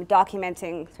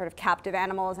documenting sort of captive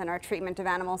animals and our treatment of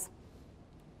animals.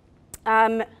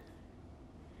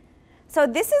 So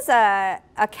this is a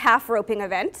calf roping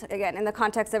event, again, in the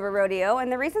context of a rodeo. And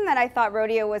the reason that I thought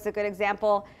rodeo was a good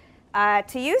example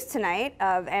to use tonight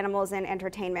of animals in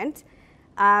entertainment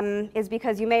is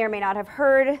because you may or may not have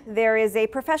heard there is a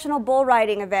professional bull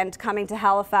riding event coming to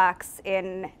Halifax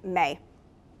in May.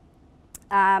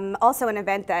 Also an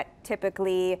event that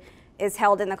typically is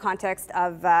held in the context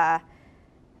of a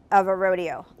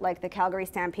rodeo, like the Calgary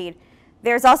Stampede.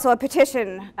 There's also a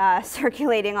petition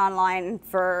circulating online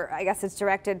for, I guess it's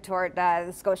directed toward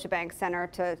the Scotiabank Centre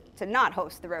to not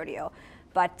host the rodeo,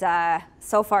 but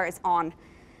so far it's on.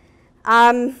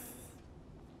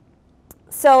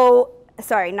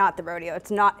 Sorry, not the rodeo.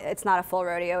 It's not a full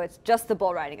rodeo. It's just the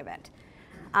bull riding event.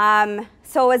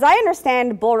 So as I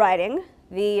understand bull riding,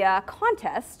 the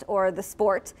contest or the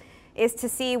sport is to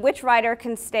see which rider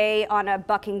can stay on a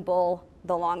bucking bull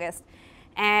the longest.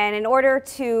 And in order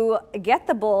to get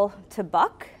the bull to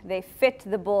buck, they fit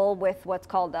the bull with what's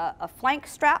called a flank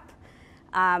strap,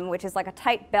 which is like a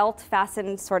tight belt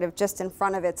fastened sort of just in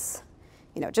front of its,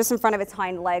 just in front of its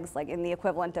hind legs, like in the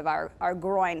equivalent of our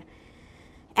groin.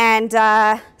 And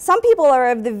some people are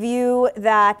of the view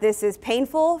that this is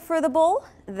painful for the bull,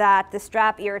 that the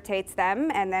strap irritates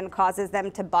them and then causes them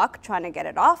to buck, trying to get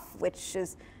it off, which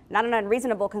is not an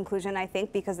unreasonable conclusion, I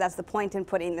think, because that's the point in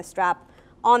putting the strap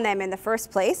on them in the first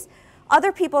place.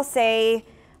 Other people say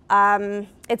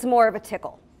it's more of a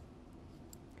tickle.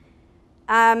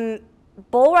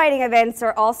 Bull riding events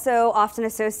are also often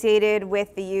associated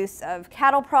with the use of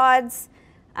cattle prods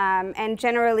and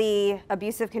generally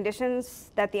abusive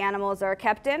conditions that the animals are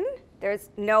kept in. There's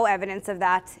no evidence of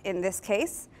that in this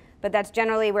case, but that's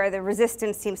generally where the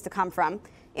resistance seems to come from,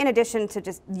 in addition to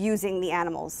just using the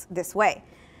animals this way.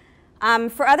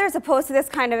 For others opposed to this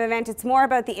kind of event, it's more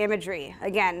about the imagery.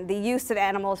 Again, the use of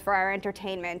animals for our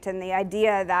entertainment and the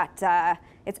idea that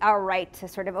it's our right to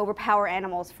sort of overpower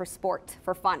animals for sport,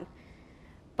 for fun.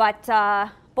 But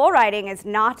bull riding is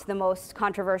not the most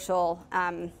controversial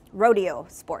rodeo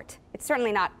sport. It's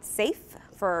certainly not safe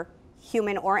for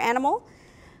human or animal.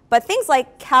 But things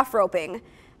like calf roping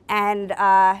and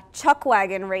chuck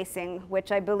wagon racing,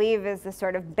 which I believe is the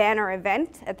sort of banner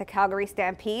event at the Calgary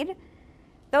Stampede.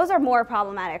 Those are more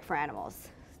problematic for animals.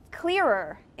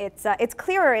 It's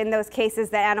clearer in those cases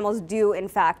that animals do in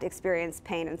fact experience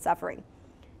pain and suffering.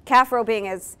 Calf roping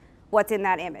is what's in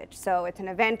that image. So it's an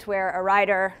event where a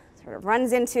rider sort of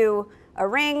runs into a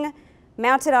ring,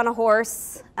 mounted on a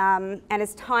horse, and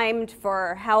is timed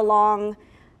for how long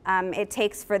it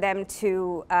takes for them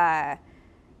to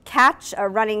catch a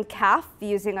running calf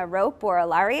using a rope or a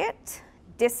lariat,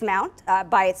 dismount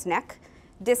by its neck,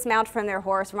 dismount from their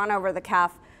horse, run over the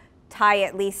calf, tie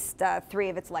at least 3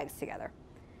 of its legs together.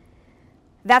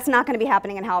 That's not going to be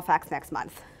happening in Halifax next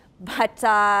month. But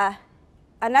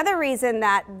another reason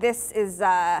that this is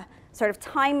a sort of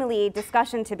timely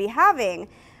discussion to be having,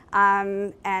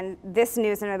 and this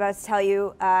news I'm about to tell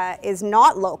you is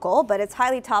not local, but it's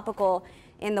highly topical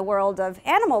in the world of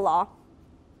animal law.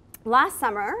 Last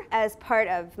summer, as part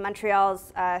of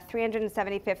Montreal's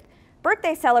 375th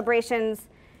birthday celebrations,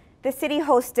 the city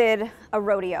hosted a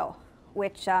rodeo,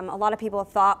 which a lot of people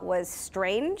thought was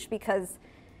strange because,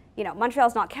 you know,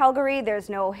 Montreal's not Calgary. There's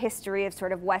no history of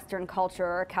sort of Western culture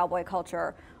or cowboy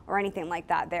culture or anything like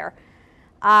that there.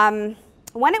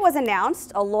 When it was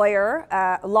announced, a lawyer,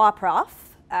 a law prof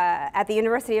at the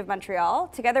University of Montreal,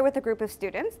 together with a group of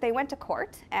students, they went to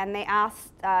court and they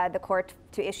asked the court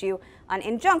to issue an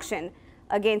injunction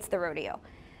against the rodeo.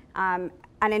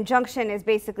 An injunction is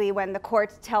basically when the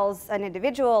court tells an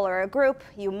individual or a group,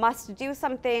 you must do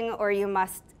something or you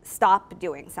must stop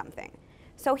doing something.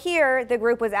 So here, the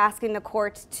group was asking the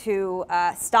court to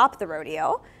stop the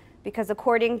rodeo because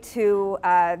according to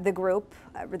the group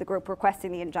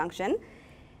requesting the injunction,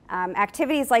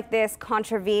 activities like this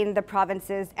contravene the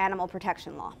province's animal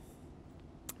protection law.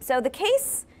 So the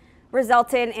case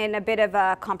resulted in a bit of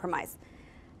a compromise.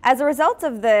 As a result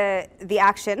of the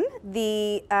action,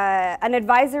 an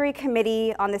advisory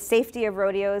committee on the safety of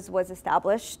rodeos was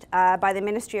established by the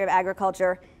Ministry of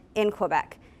Agriculture in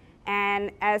Quebec.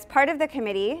 And as part of the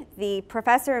committee, the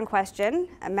professor in question,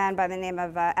 a man by the name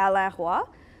of Alain Roy,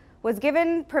 was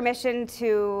given permission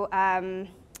to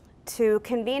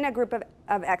convene a group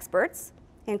of experts,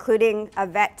 including a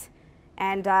vet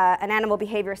and an animal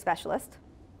behavior specialist,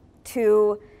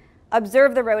 to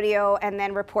observe the rodeo and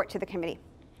then report to the committee.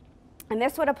 And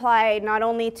this would apply not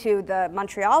only to the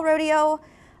Montreal rodeo,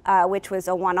 which was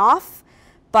a one-off,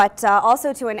 but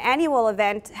also to an annual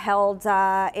event held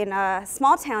in a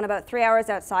small town about 3 hours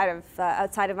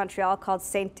outside of Montreal called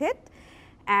Saint-Tite.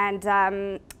 And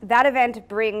that event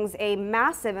brings a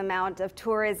massive amount of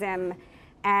tourism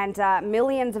and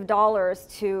millions of dollars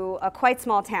to a quite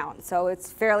small town. So it's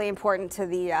fairly important to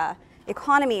the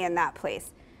economy in that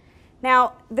place.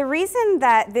 Now, the reason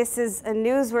that this is a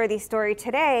newsworthy story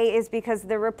today is because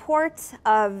the report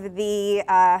of the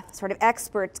sort of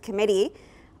expert committee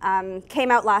came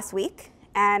out last week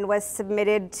and was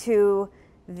submitted to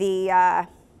the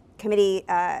committee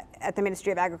at the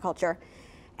Ministry of Agriculture.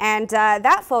 And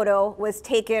that photo was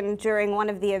taken during one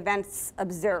of the events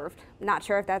observed. Not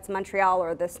sure if that's Montreal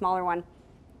or the smaller one.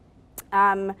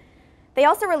 They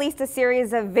also released a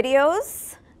series of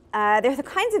videos. They're the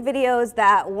kinds of videos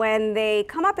that when they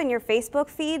come up in your Facebook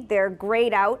feed, they're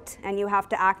grayed out and you have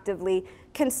to actively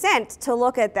consent to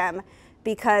look at them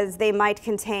because they might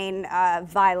contain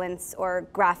violence or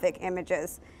graphic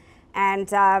images.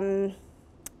 And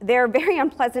they're very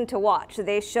unpleasant to watch.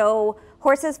 They show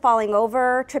horses falling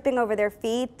over, tripping over their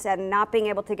feet and not being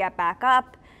able to get back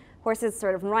up, horses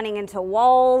sort of running into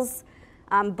walls,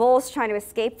 bulls trying to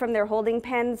escape from their holding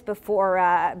pens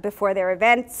before their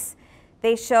events.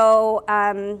 They show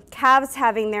calves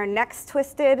having their necks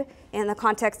twisted in the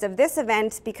context of this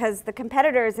event because the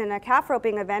competitors in a calf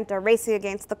roping event are racing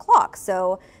against the clock,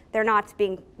 so they're not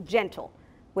being gentle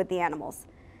with the animals.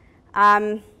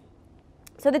 So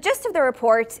the gist of the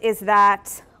report is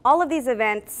that all of these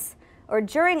events, or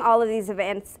during all of these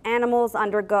events, animals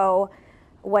undergo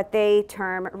what they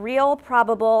term real,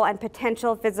 probable, and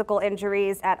potential physical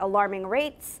injuries at alarming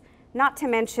rates, not to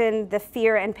mention the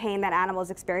fear and pain that animals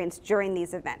experience during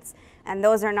these events. And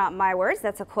those are not my words.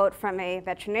 That's a quote from a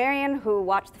veterinarian who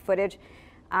watched the footage,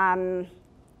 the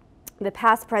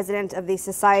past president of the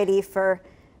Society for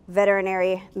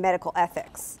Veterinary Medical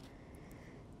Ethics.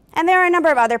 And there are a number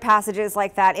of other passages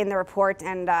like that in the report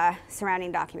and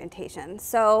surrounding documentation.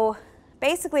 So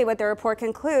basically what the report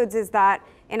concludes is that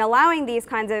in allowing these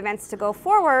kinds of events to go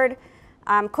forward,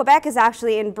 Quebec is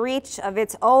actually in breach of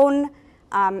its own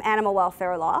animal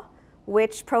welfare law,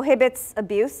 which prohibits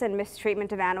abuse and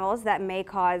mistreatment of animals that may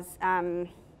cause,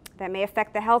 that may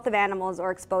affect the health of animals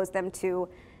or expose them to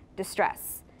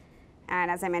distress. And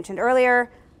as I mentioned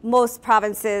earlier, most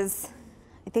provinces,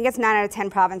 I think it's 9 out of 10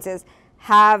 provinces,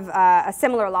 have a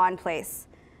similar law in place,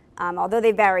 although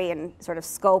they vary in sort of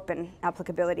scope and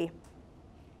applicability.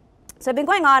 So I've been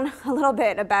going on a little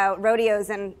bit about rodeos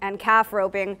and calf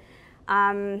roping.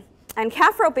 And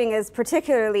calf roping is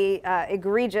particularly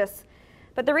egregious.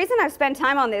 But the reason I've spent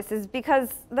time on this is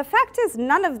because the fact is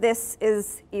none of this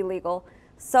is illegal.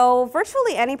 So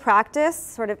virtually any practice,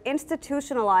 sort of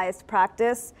institutionalized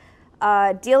practice,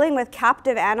 dealing with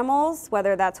captive animals,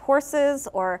 whether that's horses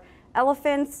or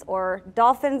elephants or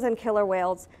dolphins and killer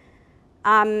whales,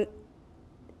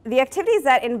 the activities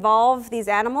that involve these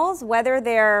animals, whether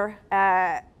they're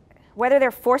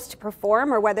forced to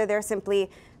perform or whether they're simply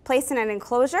placed in an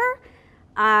enclosure,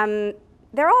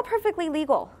 they're all perfectly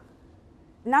legal.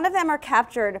 None of them are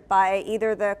captured by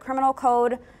either the criminal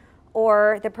code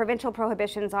or the provincial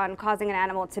prohibitions on causing an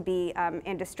animal to be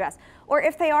in distress. Or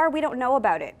if they are, we don't know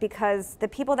about it because the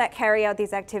people that carry out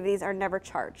these activities are never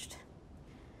charged.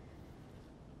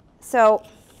 So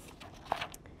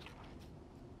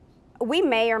we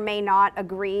may or may not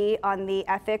agree on the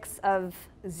ethics of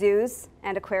zoos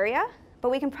and aquaria, but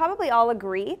we can probably all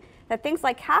agree that things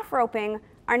like calf roping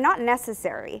are not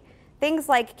necessary. Things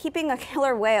like keeping a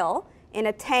killer whale in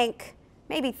a tank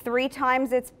maybe 3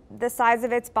 times the size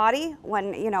of its body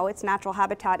when its natural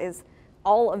habitat is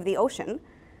all of the ocean,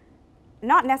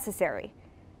 not necessary.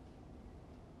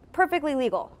 Perfectly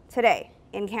legal today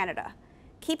in Canada.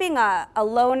 Keeping a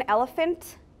lone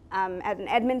elephant at an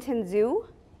Edmonton zoo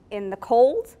in the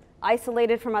cold,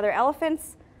 isolated from other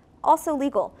elephants, also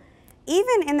legal.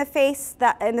 Even in the face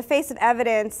of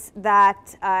evidence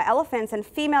that elephants, and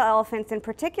female elephants in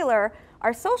particular,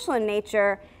 are social in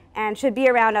nature and should be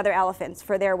around other elephants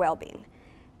for their well-being.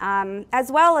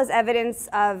 As well as evidence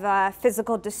of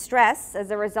physical distress as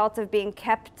a result of being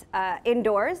kept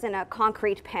indoors in a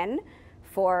concrete pen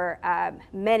for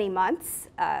many months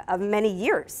of many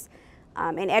years.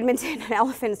 In Edmonton, an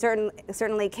elephant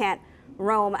certainly can't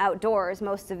roam outdoors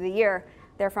most of the year.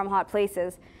 They're from hot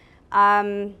places.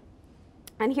 And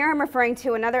here I'm referring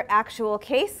to another actual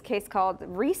case called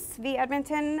Reese v.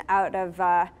 Edmonton out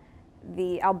of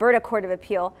the Alberta Court of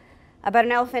Appeal about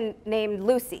an elephant named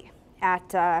Lucy at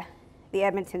the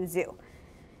Edmonton Zoo.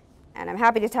 And I'm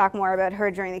happy to talk more about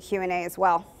her during the Q&A as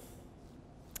well.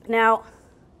 Now,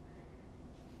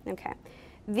 okay,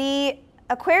 the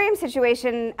aquarium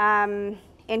situation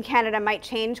in Canada might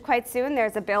change quite soon.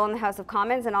 There's a bill in the House of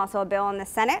Commons and also a bill in the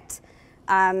Senate,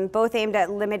 both aimed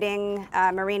at limiting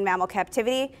marine mammal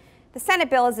captivity. The Senate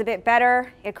bill is a bit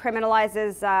better. It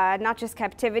criminalizes not just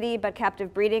captivity, but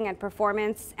captive breeding and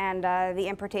performance and the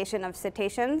importation of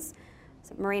cetaceans,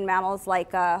 so marine mammals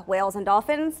like whales and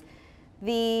dolphins.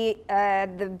 The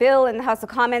bill in the House of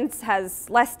Commons has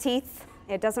less teeth.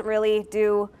 It doesn't really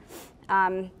do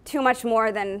too much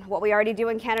more than what we already do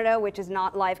in Canada, which is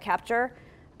not live capture.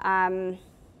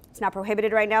 It's not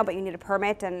prohibited right now, but you need a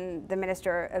permit, and the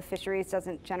Minister of Fisheries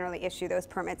doesn't generally issue those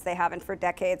permits. They haven't for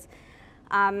decades.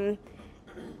 And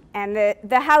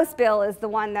the House bill is the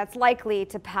one that's likely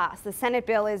to pass. The Senate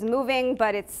bill is moving,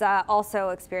 but it's also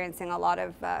experiencing a lot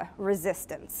of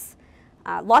resistance,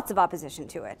 lots of opposition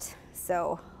to it.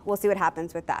 So we'll see what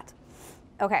happens with that.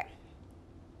 Okay.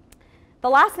 The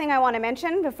last thing I want to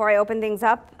mention before I open things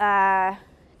up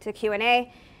to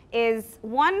Q&A is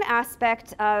one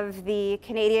aspect of the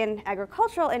Canadian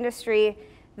agricultural industry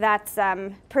that's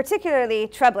particularly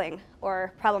troubling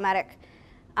or problematic.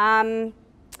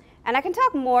 And I can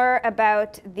talk more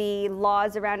about the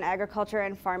laws around agriculture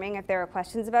and farming if there are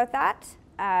questions about that.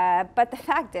 But the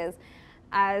fact is,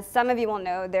 as some of you will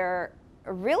know, there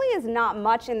really is not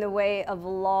much in the way of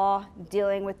law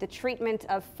dealing with the treatment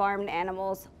of farmed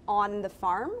animals on the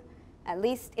farm, at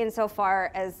least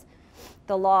insofar as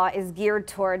the law is geared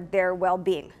toward their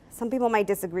well-being. Some people might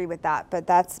disagree with that, but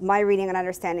that's my reading and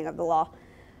understanding of the law.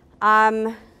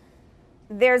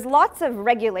 There's lots of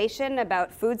regulation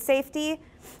about food safety,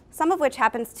 some of which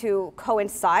happens to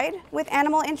coincide with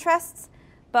animal interests,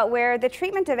 but where the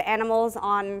treatment of animals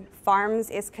on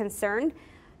farms is concerned,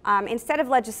 instead of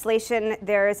legislation,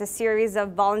 there is a series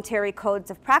of voluntary codes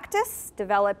of practice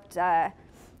developed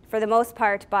for the most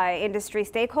part by industry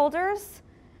stakeholders,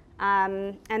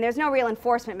 and there's no real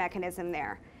enforcement mechanism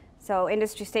there. So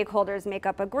industry stakeholders make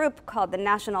up a group called the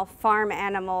National Farm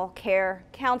Animal Care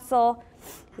Council.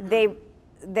 They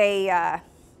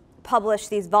publish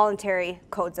these voluntary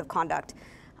codes of conduct.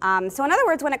 So in other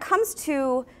words, when it comes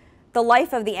to the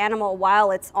life of the animal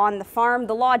while it's on the farm,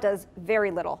 the law does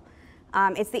very little.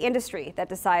 It's the industry that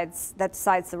decides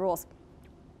the rules.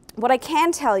 What I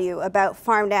can tell you about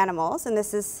farmed animals, and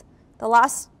this is the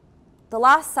last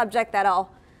subject that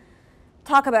I'll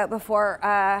talk about before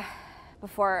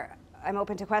I'm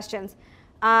open to questions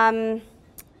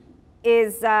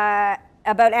is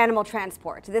about animal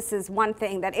transport. This is one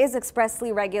thing that is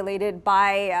expressly regulated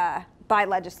by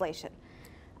legislation.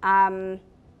 And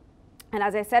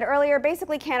as I said earlier,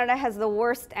 basically Canada has the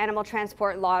worst animal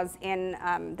transport laws in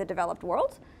the developed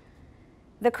world.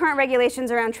 The current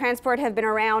regulations around transport have been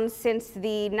around since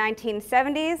the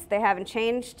 1970s. They haven't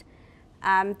changed.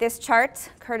 This chart,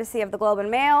 courtesy of the Globe and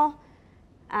Mail,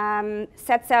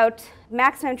 sets out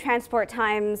maximum transport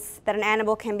times that an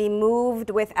animal can be moved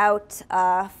without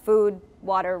food,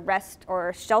 water, rest,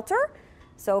 or shelter.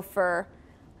 So for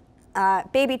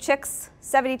baby chicks,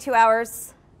 72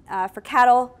 hours. For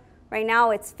cattle, right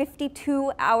now it's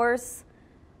 52 hours.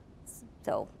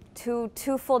 So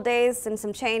two full days and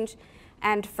some change.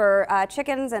 And for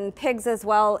chickens and pigs as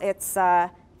well, it's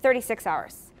 36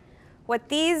 hours. What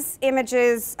these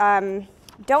images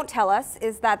don't tell us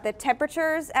is that the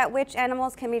temperatures at which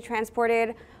animals can be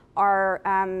transported are,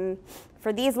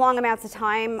 for these long amounts of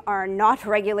time, are not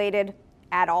regulated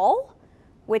at all,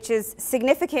 which is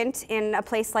significant in a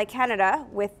place like Canada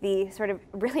with the sort of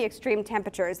really extreme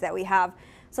temperatures that we have.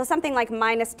 So something like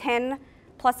 -10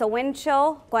 plus a wind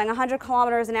chill going 100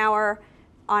 kilometers an hour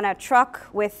on a truck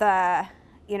with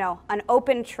an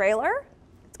open trailer,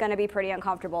 it's going to be pretty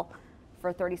uncomfortable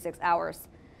for 36 hours.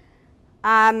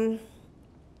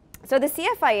 So the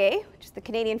CFIA, which is the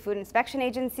Canadian Food Inspection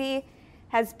Agency,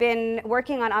 has been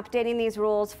working on updating these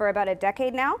rules for about a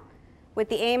decade now, with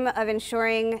the aim of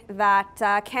ensuring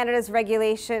that Canada's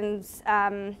regulations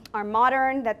are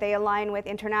modern, that they align with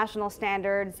international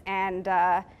standards, and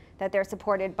that they're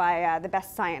supported by the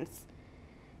best science.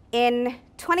 In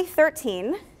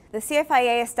 2013, the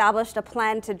CFIA established a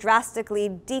plan to drastically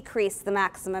decrease the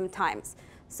maximum times.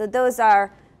 So those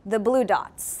are the blue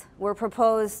dots, were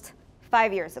proposed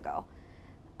 5 years ago.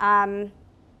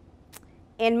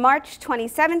 In March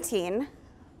 2017,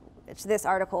 which this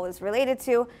article is related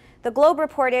to, the Globe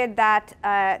reported that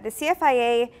the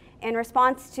CFIA, in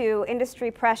response to industry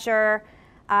pressure,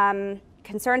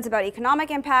 concerns about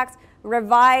economic impacts,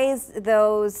 revised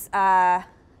those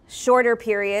shorter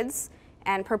periods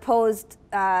and proposed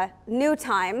new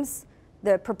times,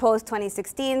 the proposed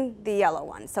 2016, the yellow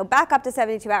one. So back up to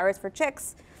 72 hours for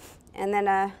chicks, and then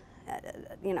a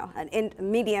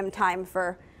medium time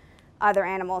for other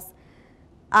animals.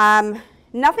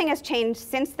 Nothing has changed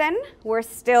since then. We're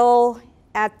still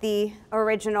at the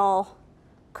original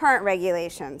current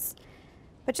regulations.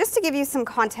 But just to give you some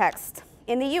context,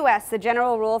 in the US, the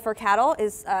general rule for cattle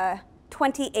is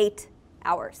 28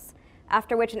 hours,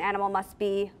 after which an animal must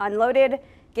be unloaded,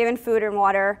 given food and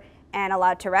water, and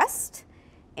allowed to rest.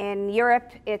 In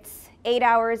Europe, it's 8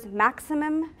 hours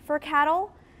maximum for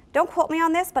cattle. Don't quote me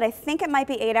on this, but I think it might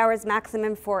be 8 hours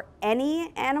maximum for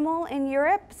any animal in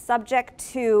Europe, subject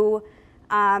to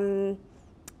them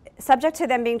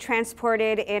being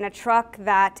transported in a truck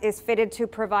that is fitted to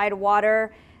provide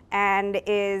water and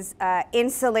is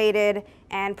insulated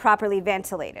and properly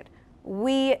ventilated.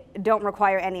 We don't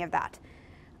require any of that.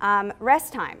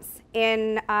 Rest times.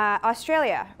 In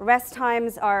Australia, rest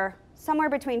times are somewhere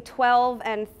between 12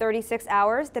 and 36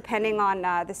 hours, depending on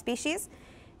the species.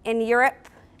 In Europe,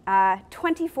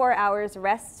 24 hours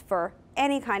rest for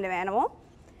any kind of animal.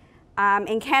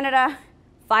 In Canada,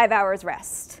 5 hours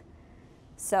rest.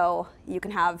 So you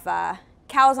can have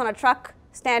cows on a truck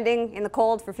standing in the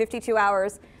cold for 52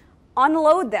 hours,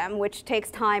 unload them, which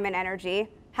takes time and energy,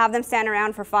 have them stand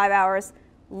around for 5 hours,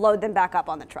 load them back up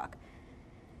on the truck.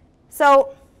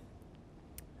 So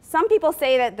some people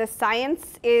say that the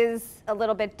science is a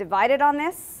little bit divided on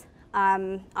this,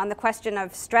 on the question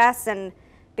of stress and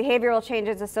behavioral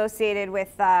changes associated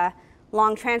with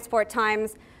long transport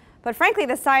times. But frankly,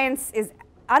 the science is,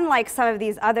 unlike some of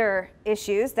these other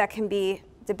issues that can be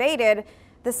debated,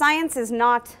 the science is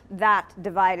not that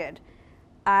divided.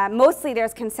 Mostly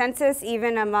there's consensus,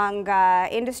 even among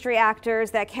industry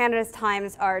actors, that Canada's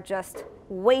times are just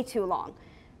way too long.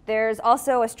 There's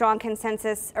also a strong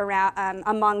consensus around,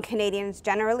 among Canadians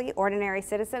generally, ordinary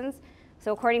citizens.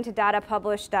 So according to data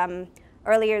published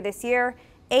earlier this year,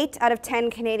 8 out of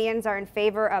 10 Canadians are in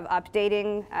favor of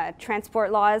updating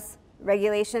transport laws,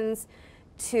 regulations,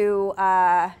 to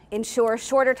ensure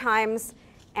shorter times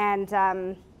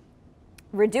and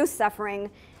reduce suffering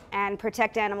and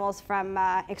protect animals from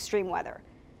extreme weather.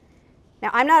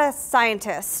 Now, I'm not a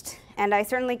scientist, and I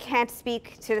certainly can't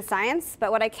speak to the science,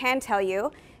 but what I can tell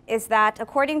you is that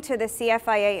according to the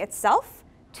CFIA itself,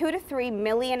 2 to 3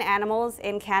 million animals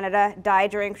in Canada die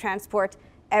during transport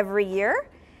every year,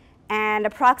 and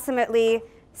approximately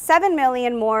 7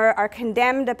 million more are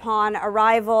condemned upon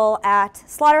arrival at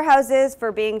slaughterhouses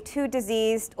for being too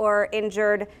diseased or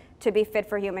injured to be fit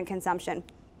for human consumption.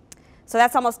 So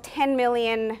that's almost 10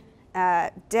 million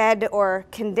dead or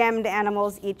condemned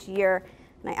animals each year.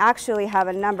 And I actually have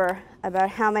a number about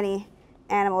how many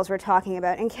animals we're talking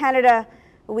about. In Canada,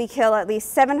 we kill at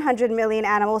least 700 million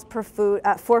animals for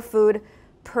food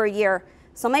per year.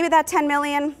 So maybe that 10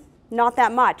 million, not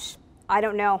that much. I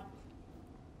don't know.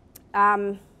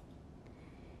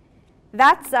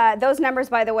 Those numbers,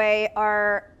 by the way,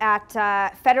 are at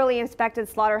federally inspected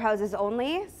slaughterhouses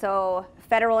only. So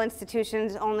federal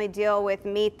institutions only deal with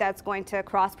meat that's going to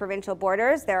cross provincial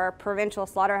borders. There are provincial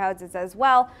slaughterhouses as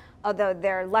well, although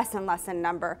they're less and less in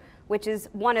number, which is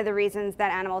one of the reasons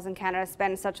that animals in Canada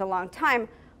spend such a long time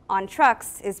on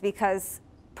trucks, is because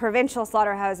provincial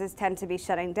slaughterhouses tend to be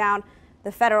shutting down.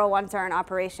 The federal ones are in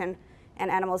operation, and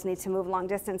animals need to move long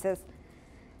distances.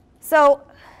 So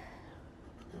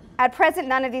at present,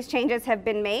 none of these changes have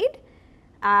been made.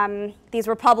 These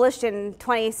were published in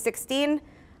 2016,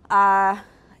 either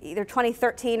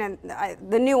 2013, and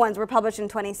the new ones were published in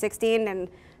 2016, and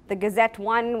the Gazette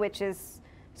 1, which is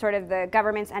sort of the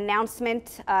government's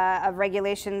announcement of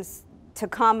regulations to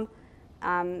come.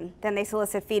 Then they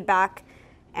solicit feedback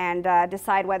and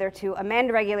decide whether to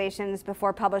amend regulations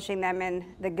before publishing them in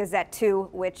the Gazette 2,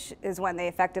 which is when they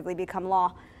effectively become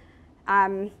law.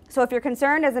 So if you're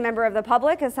concerned as a member of the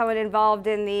public, as someone involved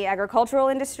in the agricultural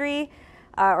industry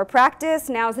or practice,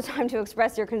 now is the time to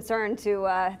express your concern to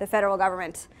the federal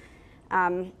government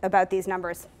about these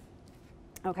numbers.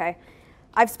 Okay.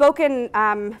 I've spoken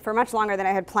for much longer than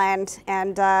I had planned,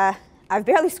 and I've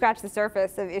barely scratched the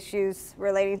surface of issues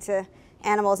relating to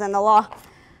animals and the law.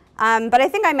 But I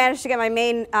think I managed to get my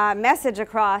main message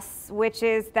across, which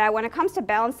is that when it comes to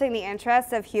balancing the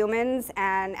interests of humans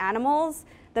and animals,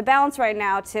 the balance right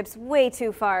now tips way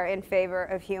too far in favor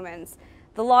of humans.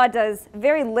 The law does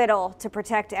very little to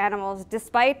protect animals,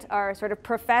 despite our sort of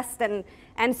professed and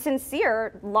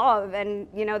sincere love and,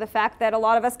 you know, the fact that a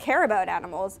lot of us care about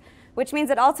animals, which means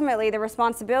that ultimately the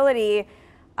responsibility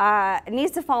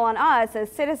needs to fall on us as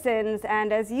citizens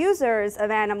and as users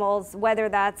of animals, whether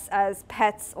that's as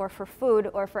pets or for food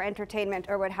or for entertainment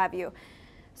or what have you.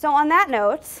 So on that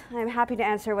note, I'm happy to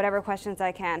answer whatever questions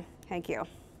I can. Thank you.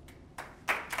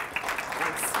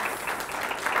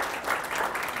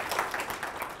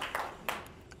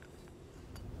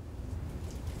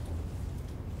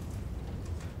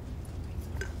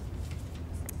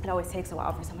 It always takes a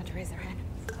while for someone to raise their hand.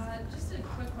 Just a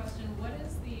quick question. What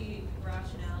is the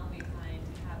rationale behind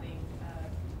having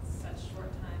such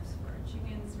short times for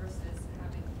chickens versus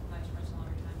having much, much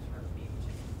longer times for baby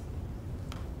chickens?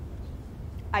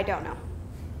 I don't know.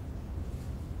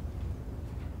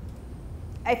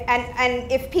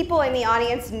 And if people in the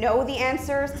audience know the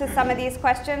answers to some of these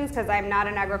questions, because I'm not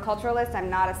an agriculturalist, I'm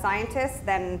not a scientist,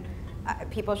 then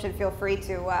people should feel free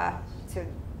to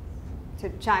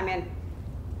chime in.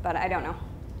 But I don't know.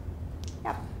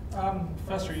 Yep.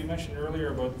 Professor, you mentioned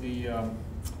earlier about the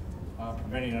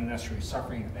preventing unnecessary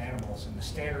suffering of animals, and the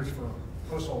standards for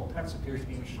household pets appears to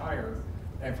be much higher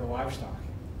than for livestock.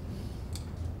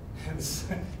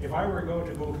 If I were to go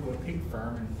to a pig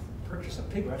farm and purchase a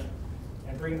piglet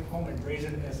and bring it home and raise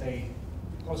it as a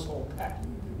household pet,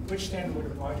 which standard would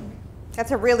apply to me?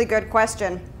 That's a really good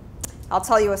question. I'll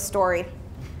tell you a story.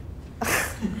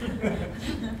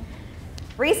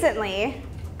 Recently,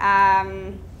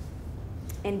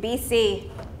 in BC,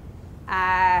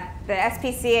 the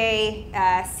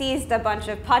SPCA seized a bunch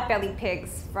of potbelly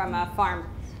pigs from a farm.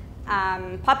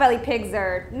 Potbelly pigs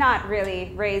are not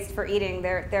really raised for eating.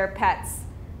 They're pets.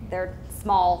 They're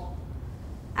small.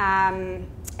 And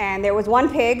there was one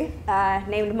pig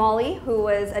named Molly who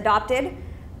was adopted.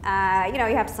 You know,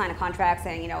 you have to sign a contract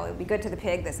saying, you know, it would be good to the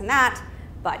pig, this and that,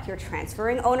 but you're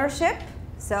transferring ownership,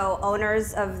 so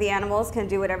owners of the animals can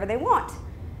do whatever they want.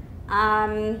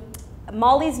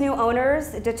 Molly's new owners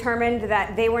determined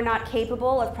that they were not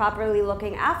capable of properly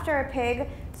looking after a pig,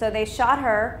 so they shot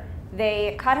her,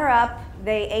 they cut her up,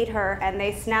 they ate her, and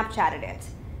they Snapchatted it.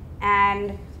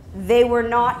 And they were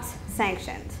not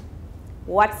sanctioned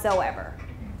whatsoever.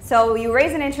 So you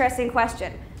raise an interesting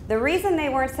question. The reason they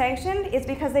weren't sanctioned is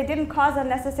because they didn't cause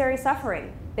unnecessary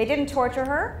suffering. They didn't torture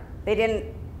her, they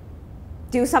didn't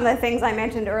do some of the things I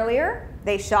mentioned earlier.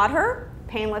 They shot her,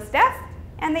 painless death,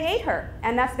 and they ate her,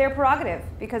 and that's their prerogative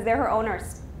because they're her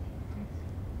owners.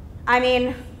 I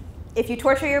mean, if you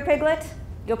torture your piglet,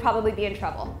 you'll probably be in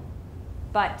trouble.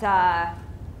 But I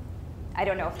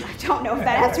don't know if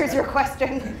that answers your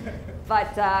question.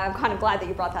 But I'm kind of glad that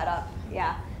you brought that up.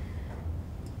 Yeah.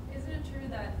 Isn't it true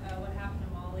that what happened to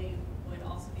Molly would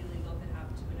also be legal if it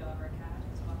happened to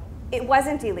It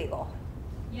wasn't illegal.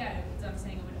 Yeah, I'm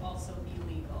saying it would also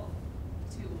be legal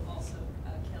to also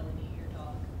kill and eat your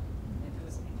dog if it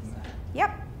was inside.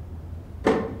 Yep.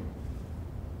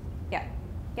 Yeah.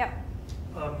 Yep.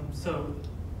 So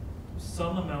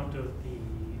some amount of the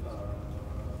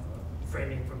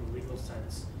framing from the legal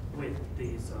sense with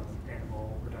these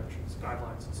animal protections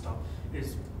guidelines and stuff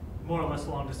is more or less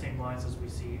along the same lines as we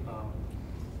see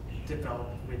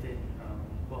developed within,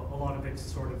 well, a lot of it's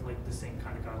sort of like the same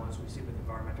kind of guidelines we see with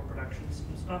environmental protections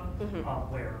and stuff,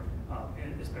 where,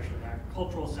 especially in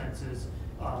agricultural senses,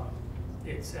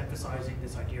 it's emphasizing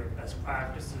this idea of best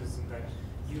practices and that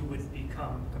you would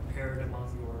become compared among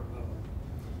your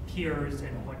peers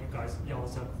and what you guys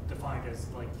also have defined as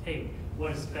like, hey,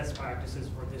 what is best practices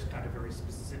for this kind of very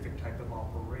specific type of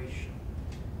operation?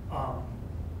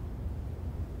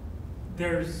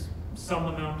 There's some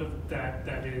amount of that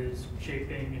that is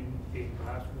shaping and being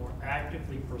perhaps more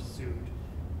actively pursued.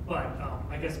 But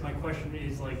I guess my question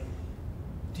is like,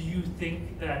 do you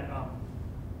think that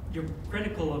you're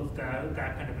critical of that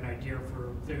kind of an idea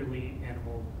for clearly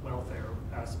animal welfare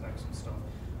aspects and stuff,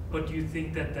 but do you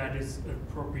think that that is an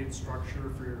appropriate structure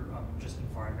for just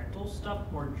environmental stuff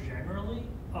more generally?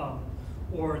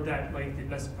 Or that like the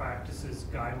best practices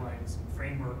guidelines and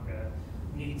framework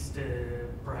needs to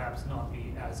perhaps not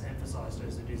be as emphasized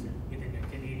as it is within a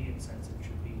Canadian sense? It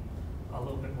should be a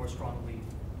little bit more strongly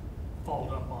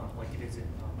followed up on like it is in,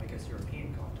 I guess,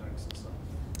 European context and stuff.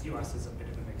 The US is a bit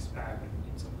of a mixed bag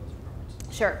in some of those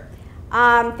regards. Sure.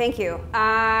 Thank you.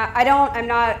 I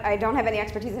don't have any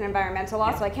expertise in environmental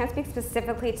law, so I can't speak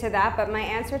specifically to that, but my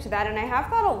answer to that, and I have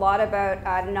thought a lot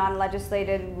about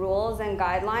non-legislated rules and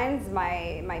guidelines.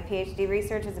 My PhD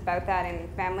research is about that in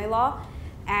family law.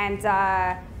 And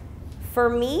for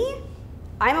me,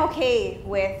 I'm okay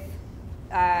with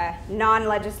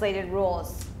non-legislated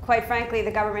rules. Quite frankly,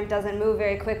 the government doesn't move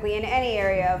very quickly in any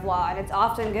area of law, and it's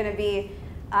often going to be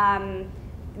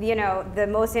you know, the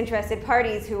most interested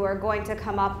parties who are going to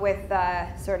come up with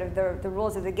sort of the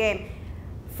rules of the game.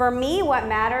 For me, what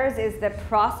matters is the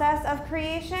process of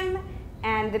creation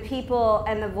and the people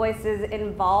and the voices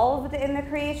involved in the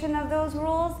creation of those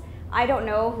rules. I don't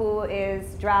know who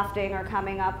is drafting or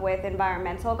coming up with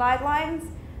environmental guidelines,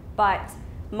 but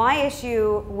my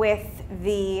issue with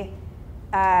the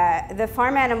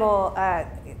Farm Animal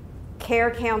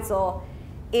Care Council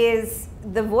is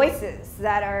the voices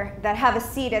that have a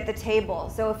seat at the table.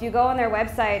 So if you go on their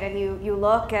website and you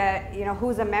look at, you know,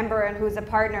 who's a member and who's a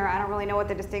partner, I don't really know what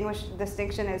the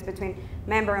distinction is between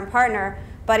member and partner,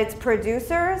 but it's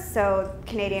producers, so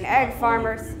Canadian egg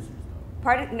farmers.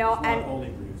 Pardon? No, it's and not only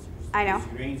producers. I know.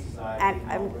 Grain Society,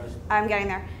 And I'm getting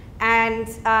there.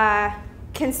 And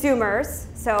consumers,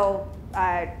 so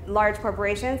large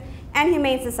corporations, and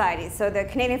humane societies. So the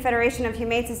Canadian Federation of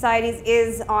Humane Societies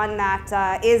is on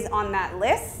that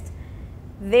list.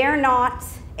 They're not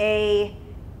a,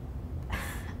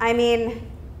 I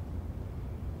mean,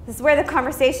 this is where the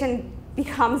conversation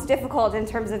becomes difficult in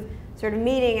terms of sort of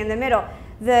meeting in the middle.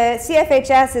 The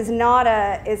CFHS is not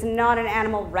an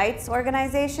animal rights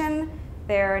organization.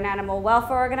 They're an animal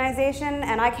welfare organization,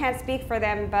 and I can't speak for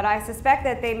them, but I suspect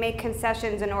that they make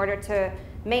concessions in order to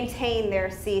maintain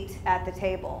their seat at the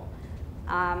table.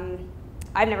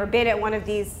 I've never been at one of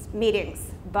these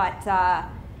meetings, but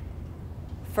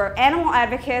for animal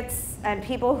advocates and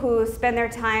people who spend their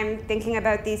time thinking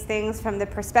about these things from the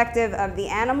perspective of the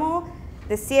animal,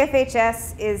 the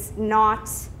CFHS is not,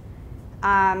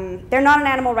 they're not an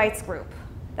animal rights group.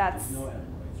 That's, There's no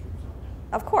animal rights groups on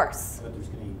there. of course. But there's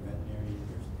going to be veterinary,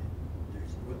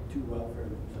 there's two welfare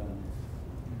groups on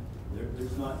there.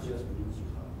 There's not just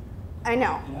producers on there. I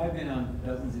know. And I've been on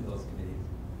dozens of those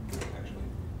committees, actually.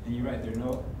 And you're right, there are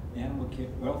no animal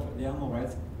welfare, the animal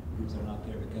rights groups are not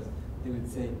there because they would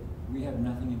say, we have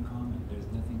nothing in common. There's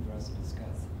nothing for us to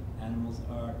discuss. Animals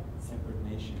are separate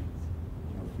nations,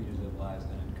 you know, free to live lives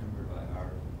unencumbered by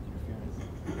our interference.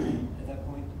 At that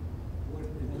point,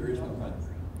 There is no common ground.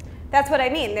 That's what I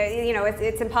mean. There, you know,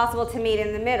 it's impossible to meet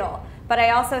in the middle. But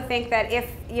I also think that if,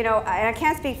 you know, and I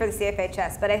can't speak for the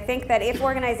CFHS, but I think that if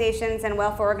organizations and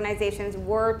welfare organizations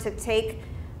were to take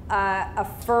a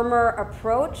firmer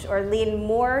approach or lean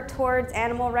more towards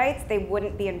animal rights, they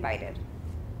wouldn't be invited.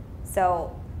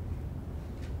 So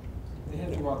they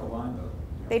have to walk a line, though. You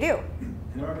know. they do. And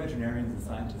there are veterinarians and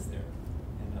scientists there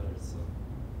and others, so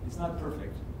it's not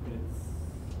perfect, but it's...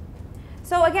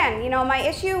 So again, you know, my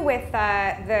issue with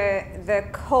the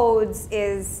codes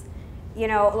is, you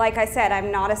know, like I said,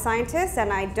 I'm not a scientist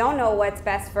and I don't know what's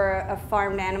best for a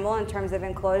farmed animal in terms of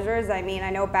enclosures. I mean,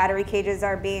 I know battery cages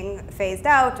are being phased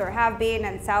out or have been,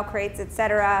 and sow crates,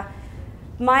 etc.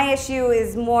 My issue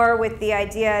is more with the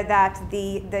idea that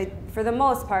for the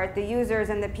most part, the users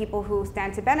and the people who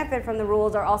stand to benefit from the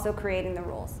rules are also creating the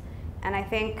rules. And I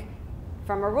think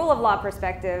from a rule of law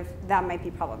perspective, that might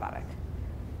be problematic.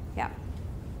 Yeah.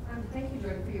 Thank you,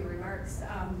 Jodi, for your remarks.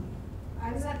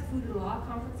 I was at the Food and Law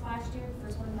Conference last year, the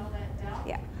first one held at Dell.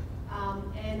 Yeah.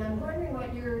 And I'm wondering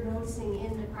what you're noticing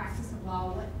in the practice of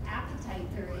law, what appetite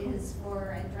there is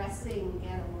for addressing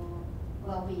animal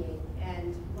well-being,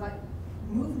 and what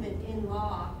movement in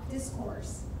law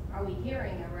discourse are we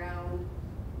hearing around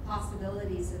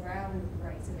possibilities around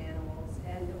rights of animals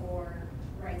and or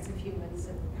rights of humans,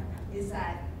 and is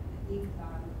that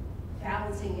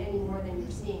balancing any more than you're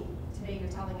seeing? Today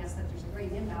you're telling us that there's a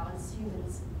great imbalance.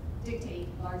 Humans dictate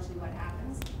largely what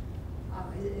happens.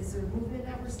 Is there a movement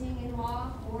that we're seeing in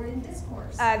law or in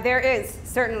discourse? There is,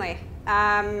 certainly.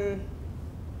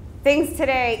 Things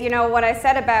today, you know, what I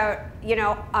said about, you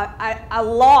know, a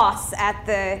loss at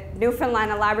the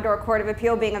Newfoundland and Labrador Court of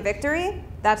Appeal being a victory,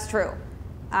 that's true.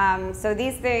 So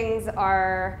these things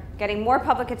are getting more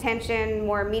public attention,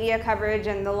 more media coverage,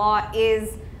 and the law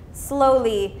is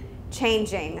slowly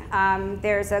changing.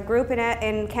 There's a group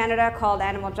in Canada called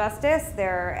Animal Justice.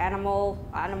 They're animal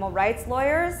rights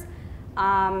lawyers.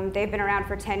 They've been around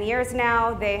for 10 years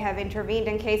now. They have intervened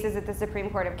in cases at the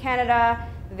Supreme Court of Canada.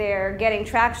 They're getting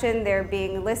traction. They're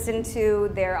being listened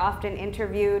to. They're often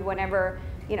interviewed whenever,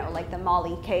 you know, like the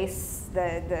Molly case,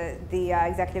 the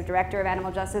executive director of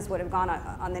Animal Justice would have gone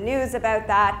on the news about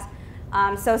that.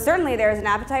 So certainly there's an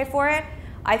appetite for it.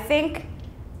 I think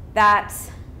that,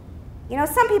 you know,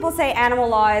 some people say animal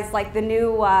law is like the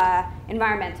new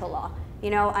environmental law. You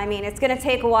know, I mean, it's going to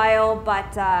take a while,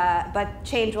 but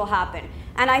change will happen.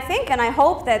 And I think, and I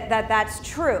hope that that's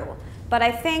true. But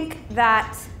I think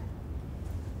that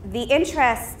the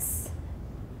interests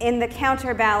in the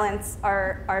counterbalance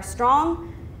are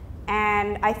strong,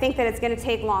 and I think that it's going to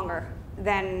take longer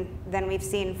than we've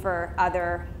seen for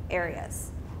other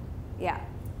areas. Yeah.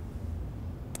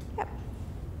 Yep.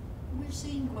 We're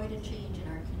seeing quite a change in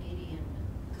our Canadian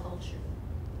culture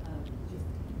with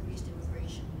increased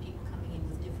immigration, people coming in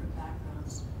with different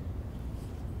backgrounds,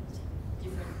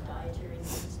 different dietary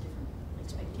needs, different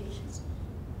expectations.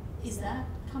 Is that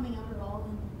coming up at all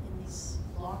in these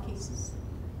law cases?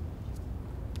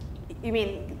 You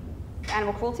mean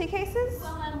animal cruelty cases?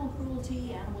 Well, animal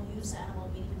cruelty, animal use,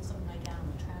 even something like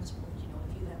animal transport. You know,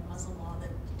 if you have Muslim law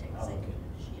that detects it,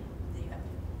 you know, they have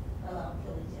to allow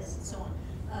killing, yes, and so on.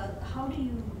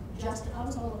 How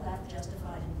is all of that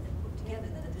justified and put together?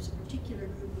 That if there's a particular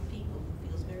group of people who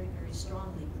feels very, very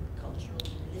strongly for cultural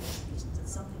and religious reasons that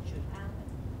something should happen,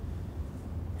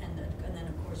 and then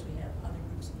of course we have other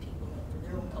groups of people that for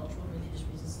their own cultural and religious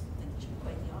reasons think it should be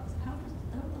quite the opposite. How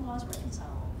do the laws reconcile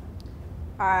all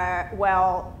that?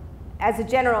 Well, as a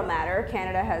general matter,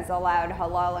 Canada has allowed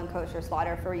halal and kosher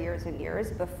slaughter for years and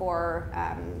years before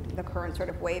the current sort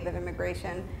of wave of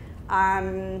immigration.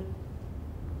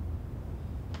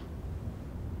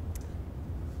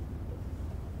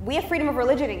 We have freedom of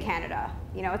religion in Canada.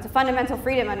 You know, it's a fundamental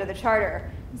freedom under the Charter.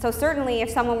 So certainly if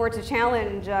someone were to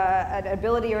challenge an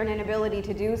ability or an inability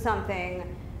to do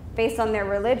something based on their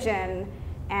religion,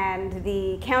 and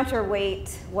the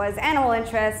counterweight was animal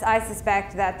interests, I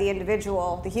suspect that the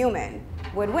individual, the human,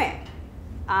 would win.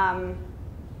 I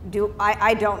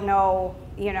don't know,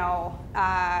 you know,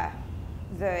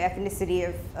 the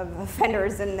ethnicity of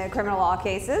offenders in the criminal law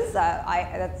cases.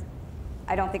 I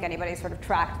don't think anybody's sort of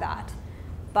tracked that.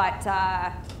 But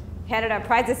Canada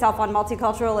prides itself on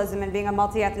multiculturalism and being a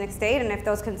multi-ethnic state, and if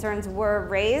those concerns were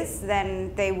raised,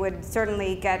 then they would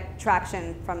certainly get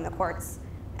traction from the courts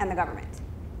and the government.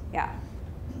 Yeah.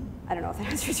 I don't know if that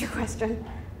answers your question.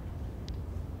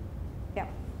 Yeah.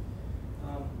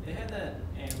 They had that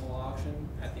animal auction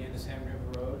at the end of San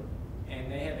River Road,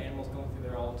 and they have animals going through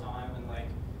there all the time, and like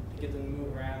to get them to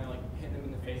move around, they're like hitting them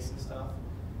in the face and stuff.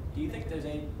 Do you think there's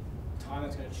any time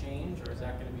that's going to change, or is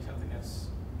that going to be something that's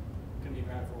going to be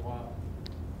around for a while?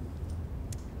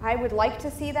 I would like to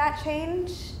see that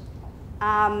change.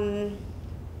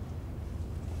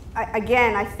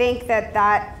 Again, I think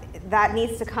that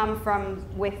needs to come from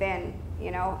within,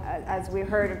 you know, as we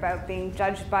heard about being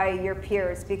judged by your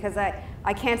peers, because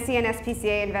I can't see an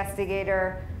SPCA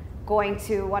investigator going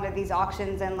to one of these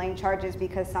auctions and laying charges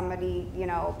because somebody, you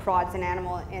know, prods an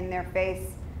animal in their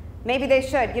face. Maybe they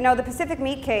should. You know, the Pacific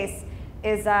Meat case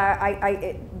is,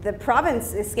 the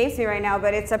province escapes me right now,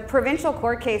 but it's a provincial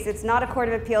court case. It's not a court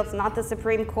of appeal. It's not the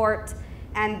Supreme Court.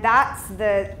 And that's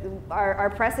our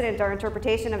precedent, our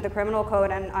interpretation of the criminal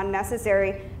code and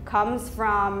unnecessary comes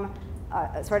from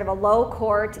sort of a low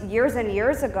court years and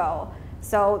years ago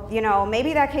So, you know,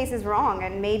 maybe that case is wrong,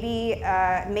 and maybe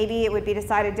it would be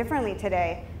decided differently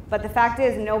today. But the fact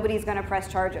is, nobody's going to press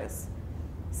charges.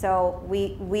 So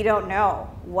we don't know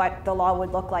what the law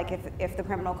would look like if the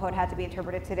criminal code had to be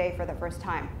interpreted today for the first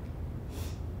time.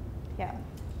 Yeah.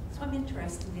 So I'm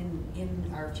interested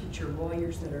in our future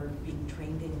lawyers that are being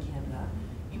trained in Canada.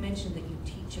 You mentioned that you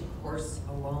teach a course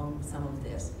along some of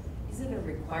this. Is it a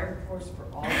required course for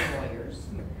all lawyers?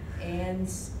 And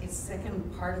its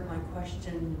second part of my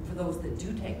question, for those that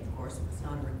do take the course, if it's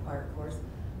not a required course,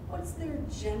 what's their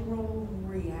general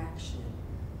reaction?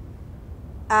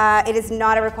 It is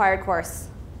not a required course.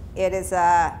 It is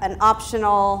an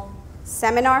optional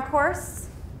seminar course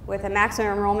with a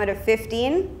maximum enrollment of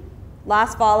 15.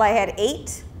 Last fall I had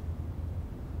 8.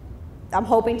 I'm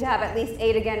hoping to have at least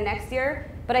 8 again next year.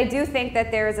 But I do think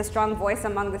that there is a strong voice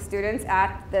among the students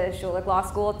at the Schulich Law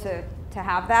School to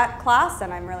have that class,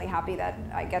 and I'm really happy that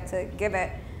I get to give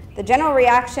it. The general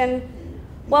reaction,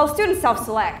 well, students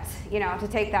self-select, you know, to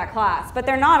take that class, but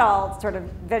they're not all sort of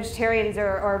vegetarians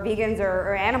or vegans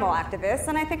or animal activists,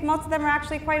 and I think most of them are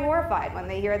actually quite horrified when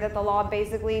they hear that the law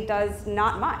basically does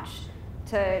not much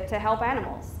to help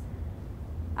animals.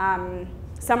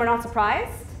 Some are not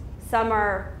surprised, some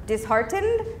are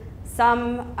disheartened,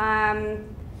 some,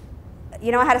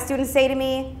 you know, I had a student say to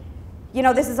me, you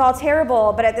know, this is all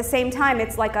terrible, but at the same time,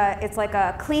 it's like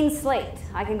a clean slate.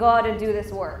 I can go out and do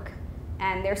this work,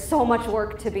 and there's so much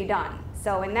work to be done.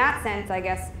 So in that sense, I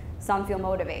guess some feel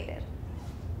motivated.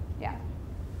 Yeah.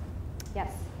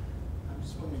 Yes. I'm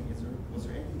just wondering, was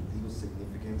there any legal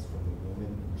significance from the woman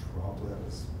in Toronto that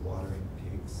was watering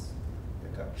pigs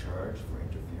that got charged for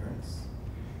interference?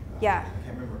 Yeah. I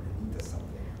can't remember, Anita something.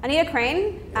 Anita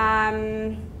Crane.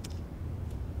 Yeah.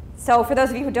 So for those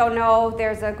of you who don't know,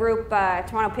 there's a group,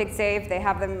 Toronto Pig Save. They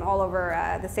have them all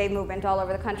over, the Save movement all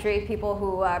over the country. People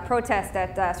who protest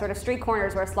at sort of street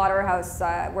corners where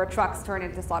where trucks turn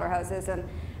into slaughterhouses.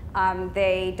 And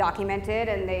they documented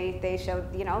and they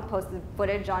showed, you know, posted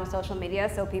footage on social media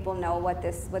so people know what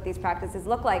these practices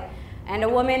look like. And a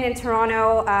woman in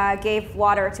Toronto gave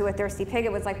water to a thirsty pig.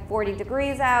 It was like 40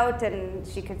 degrees out, and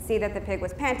she could see that the pig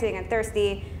was panting and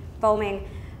thirsty, foaming.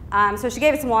 So she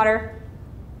gave it some water.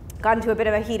 Got into a bit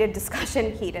of a heated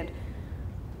discussion,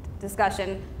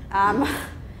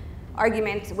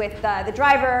 argument with the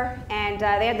driver, and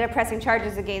they ended up pressing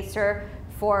charges against her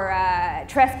for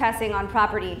trespassing on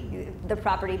property, the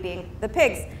property being the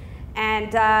pigs.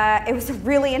 And it was a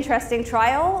really interesting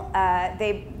trial.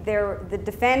 The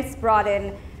defense brought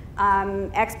in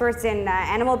experts in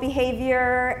animal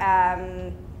behavior.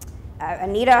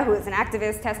 Anita, who is an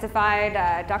activist,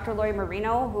 testified. Dr. Lori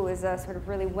Marino, who is a sort of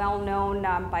really well-known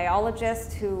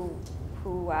biologist who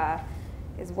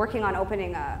is working on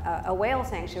opening a whale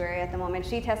sanctuary at the moment.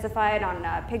 She testified on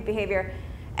pig behavior.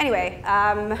 Anyway,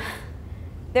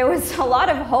 there was a lot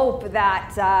of hope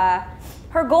that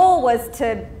her goal was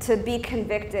to be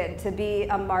convicted, to be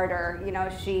a martyr. You know,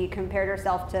 she compared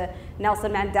herself to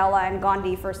Nelson Mandela and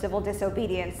Gandhi for civil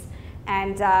disobedience,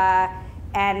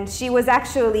 and she was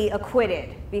actually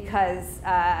acquitted because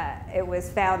it was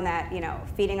found that, you know,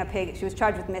 feeding a pig, she was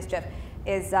charged with mischief,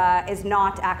 is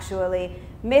not actually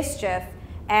mischief.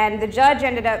 And the judge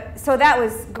ended up, so that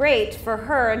was great for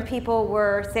her, and people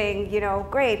were saying, you know,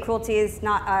 great, cruelty is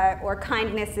not, or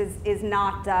kindness is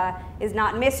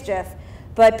not mischief.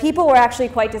 But people were actually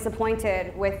quite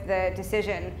disappointed with the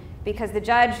decision because the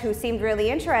judge, who seemed really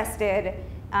interested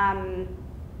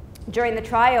during the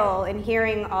trial in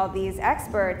hearing all these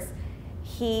experts,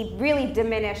 he really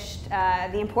diminished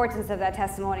the importance of that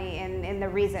testimony in the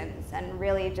reasons, and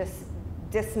really just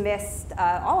dismissed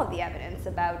all of the evidence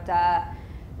about the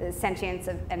sentience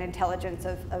and intelligence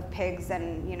of pigs.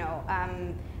 And, you know,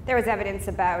 there was evidence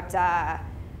about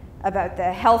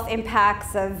the health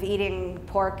impacts of eating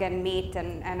pork and meat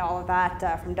and all of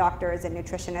that from doctors and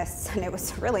nutritionists, and it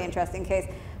was a really interesting case.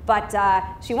 But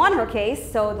she won her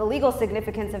case, so the legal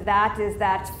significance of that is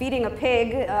that feeding a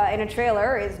pig in a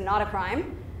trailer is not a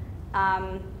crime,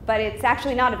 but it's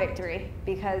actually not a victory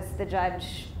because the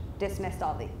judge dismissed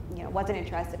all the, you know, wasn't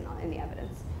interested in the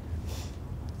evidence.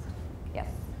 Yes?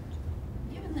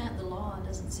 Given that the law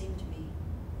doesn't seem to be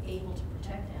able to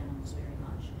protect animals very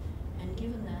much, and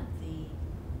given that the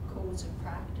codes of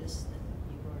practice that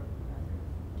you were rather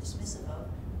dismissive of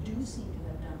do seem to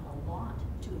have done a lot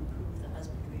to improve the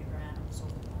husbandry of our animals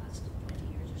over the last 20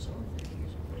 years or so, 30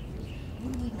 years or 40 years,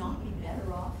 would we not be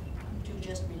better off to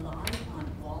just rely on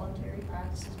voluntary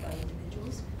practices by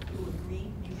individuals who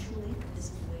agree mutually that this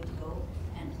is the way to go,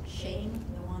 and shame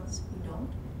the ones who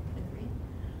don't agree,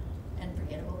 and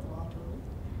forget about the law totally?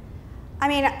 I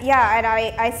mean, yeah, and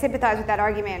I sympathize with that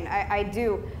argument. I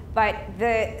do. But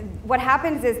what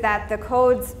happens is that the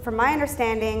codes, from my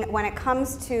understanding, when it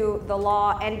comes to the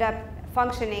law, end up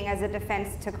functioning as a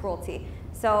defense to cruelty.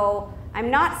 So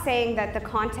I'm not saying that the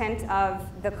content of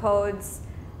the codes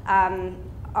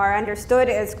are understood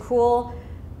as cruel,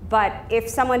 but if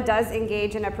someone does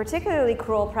engage in a particularly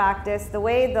cruel practice, the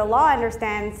way the law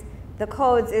understands the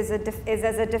codes is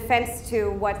as a defense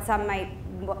to what some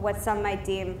might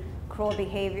deem cruel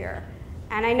behavior.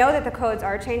 And I know that the codes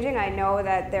are changing. I know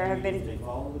that there have been... If they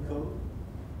follow the code?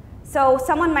 So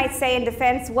someone might say in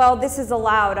defense, well, this is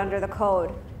allowed under the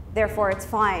code, therefore it's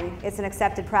fine, it's an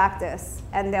accepted practice,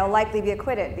 and they'll likely be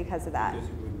acquitted because of that. Because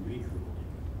it wouldn't be cruel.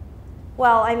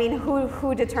 Well, I mean,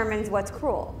 who determines what's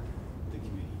cruel? The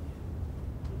committee.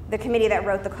 The committee that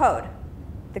wrote the code,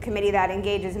 the committee that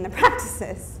engages in the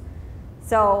practices.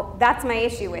 So that's my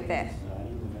issue with it.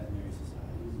 Society, the veterinary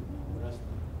societies, and all the rest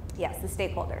of it. Yes, the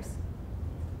stakeholders.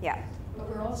 Yeah, But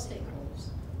we're all stakeholders.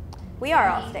 we are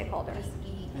all stakeholders.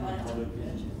 And the public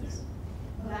is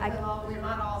there. We're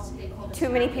not all stakeholders. Too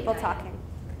many people talking.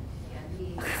 Yeah,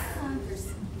 we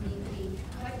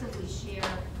collectively share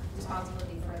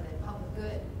responsibility for the public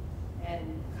good,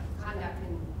 and conduct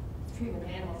and treatment of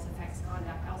animals affects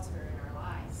conduct elsewhere in our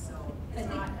lives. So it's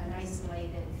not an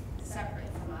isolated, separate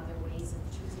from other ways of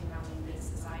choosing how we make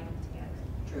society together.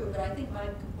 True, but I think my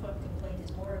complaint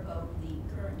is more about the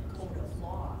current code of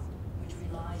law, which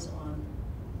relies on,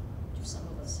 to some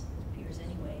of us, it appears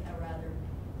anyway, a rather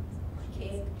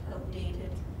archaic,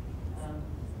 outdated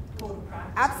code of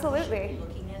practice. Absolutely. We should be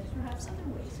looking at perhaps other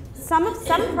ways.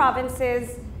 Some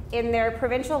provinces in their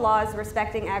provincial laws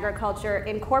respecting agriculture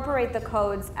incorporate the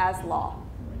codes as law.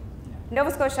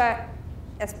 Nova Scotia,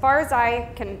 as far as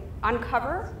I can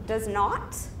uncover, does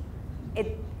not.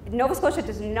 Nova Scotia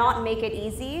does not make it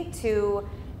easy to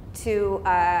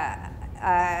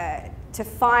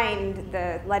find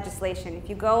the legislation. If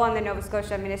you go on the Nova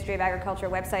Scotia Ministry of Agriculture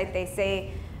website, they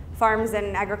say farms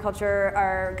and agriculture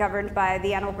are governed by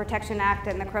the Animal Protection Act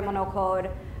and the Criminal Code.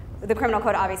 The Criminal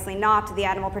Code, obviously not. The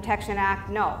Animal Protection Act,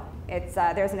 no.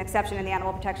 There's an exception in the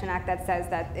Animal Protection Act that says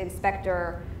that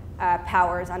inspector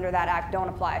powers under that act don't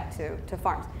apply to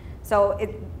farms. So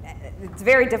it's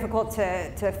very difficult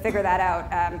to figure that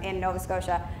out in Nova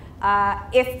Scotia.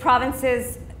 If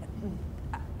provinces,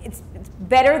 it's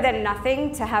better than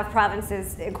nothing to have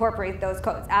provinces incorporate those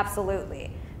codes,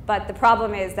 absolutely. But the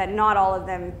problem is that not all of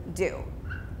them do.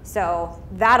 So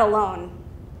that alone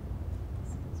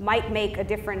might make a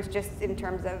difference just in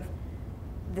terms of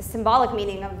the symbolic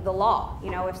meaning of the law.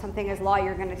 You know, if something is law,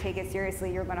 you're going to take it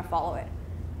seriously, you're going to follow it.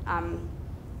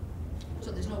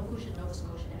 So there's no push in Nova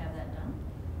Scotia to have that done?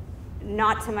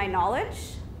 Not to my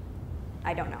knowledge.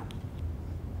 I don't know.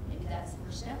 Maybe that's the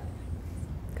first step?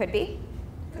 Could be.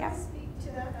 Could Yeah. I speak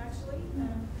to that, actually?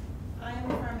 I am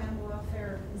a farm animal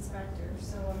welfare inspector,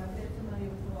 so I'm a bit familiar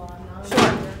with the law. I'm not a Sure.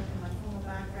 lawyer, and my formal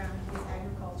background is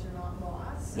agriculture, not law.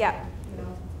 So, Yeah. you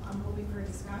know, I'm hoping for a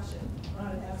discussion,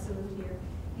 not an absolute here.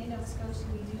 In Nova Scotia,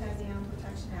 we do have the Animal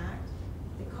Protection Act.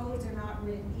 The codes are not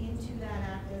written into that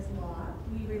act as law.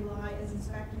 We rely, as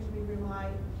inspectors, we rely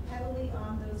heavily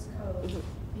on those codes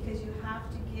because you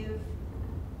have to give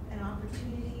an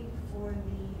opportunity for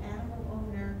the animal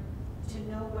owner to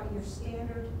know what your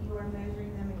standard you are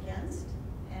measuring them against.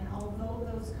 And although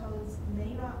those codes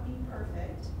may not be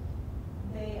perfect,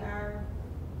 they are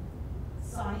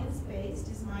science-based,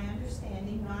 is my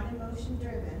understanding, not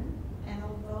emotion-driven. And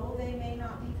although they may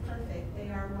not be perfect, they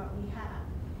are what we have.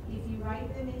 If you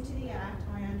write them into the act,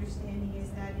 my understanding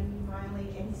is that if you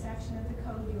violate any section of the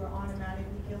code, you are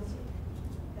automatically guilty.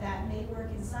 That may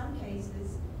work in some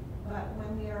cases, but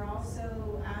when we are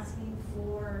also asking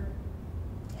for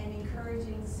and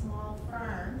encouraging small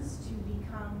farms to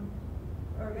become,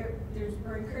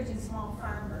 we're encouraging small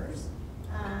farmers,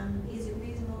 is it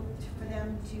reasonable for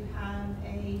them to have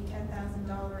a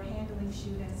 $10,000 handling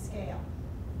chute and a scale?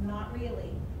 Not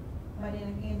really, but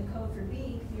in the code for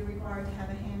beef, you're required to have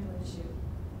a handling chute.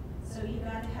 So you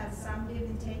got to have some give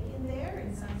and take in there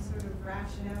and some sort of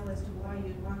rationale as to why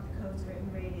you'd want the codes written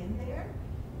right in there.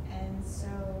 And so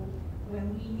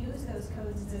when we use those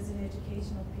codes, it's as an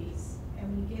educational piece.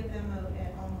 And we give them out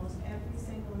at almost every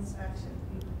single inspection.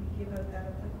 We give out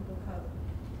that applicable code.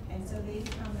 And so they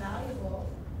become valuable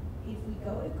if we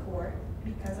go to court,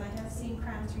 because I have seen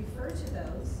Crowns refer to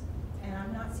those, and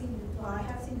I'm not seeing, well, I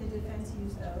have seen the defense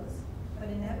use those, but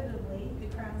inevitably, the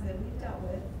Crowns that we've dealt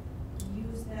with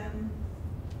use them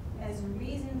as a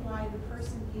reason why the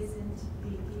person isn't,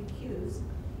 the accused,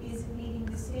 isn't meeting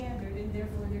the standard, and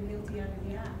therefore they're guilty under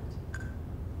the act.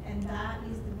 And that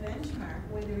is the benchmark,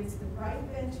 whether it's the right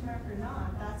benchmark or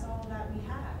not, that's all that we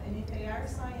have. And if they are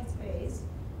science-based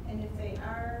and if they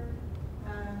are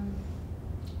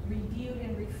reviewed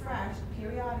and refreshed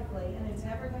periodically, and it's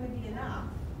never going to be enough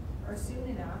or soon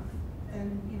enough,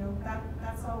 then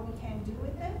that's all we can do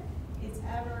with it. It's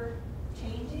ever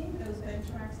changing. Those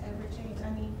benchmarks ever change. I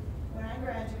mean, when I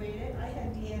graduated, I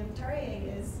had Deanne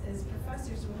Tarrier as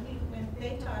professors. When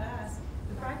they taught us,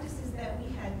 the practices that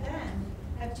we had then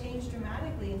have changed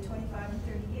dramatically in 25 and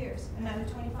 30 years. Another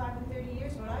 25 and 30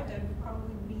 years, what I've done would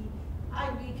probably be,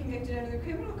 I'd be convicted under the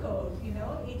criminal code.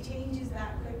 It changes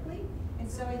that quickly. And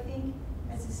so I think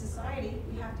as a society,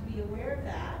 we have to be aware of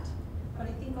that. But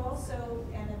I think also,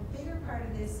 and a bigger part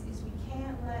of this, is we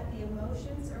can't let the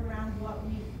emotions around what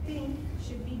we think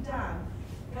should be done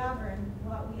govern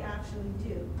what we actually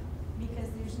do. Because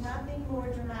there's nothing more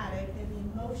dramatic than the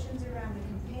emotions around the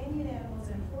companion animals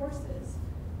and horses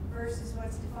versus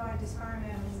what's defined as farm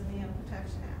animals in the Animal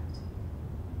Protection Act.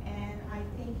 And I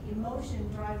think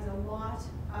emotion drives a lot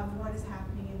of what is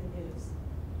happening in the news.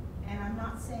 And I'm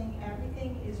not saying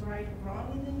everything is right or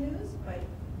wrong in the news, but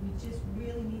we just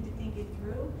really need to think it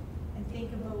through and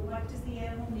think about what does the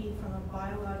animal need from a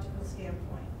biological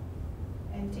standpoint.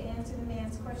 And to answer the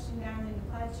man's question down in the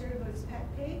plaid shirt about his pet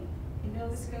pig, in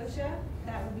Nova Scotia,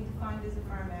 that would be defined as a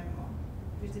farm animal.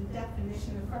 There's a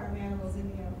definition of farm animals in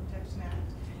the Animal Protection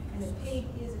Act, and a pig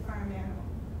is a farm animal.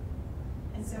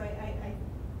 And so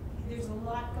there's a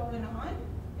lot going on,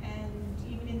 and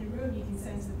even in the room you can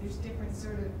sense that there's different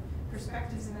sort of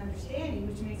perspectives and understanding,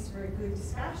 which makes for a good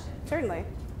discussion. Certainly.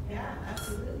 Yeah,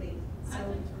 absolutely. So, I'd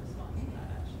like to respond to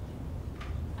that, actually.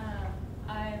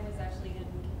 I was actually in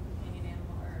companion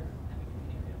animal,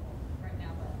 right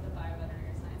now, but the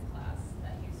bioveterinary science class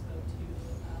that you spoke to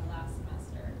last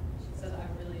semester. So I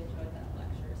really enjoyed that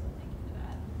lecture, so thank you for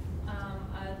that.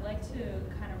 I'd like to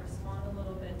kind of respond a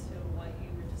little bit to what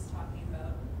you were just talking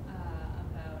about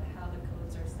how the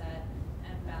codes are set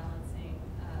and balancing,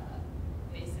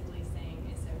 basically saying,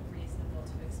 is it reasonable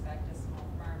to expect a small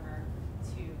farmer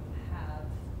to have,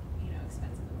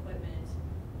 expensive equipment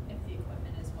if the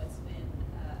equipment is what's been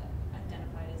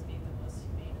identified as being the most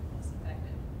humane and most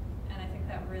effective? And I think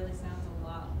that really sounds a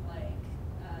lot like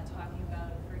talking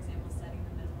about, for example, setting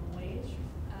the minimum wage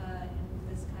in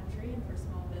this country and for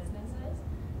small businesses.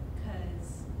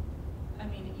 Because,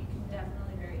 you can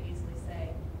definitely very easily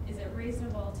say, is it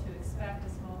reasonable to expect a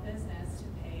small business to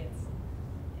pay its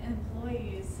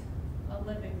employees a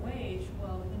living wage?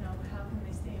 Well, how can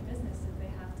they stay in business if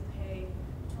they have to pay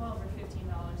 $12 or $15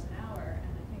 an hour?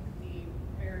 And I think the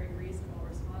very reasonable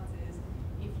response is,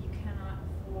 if you cannot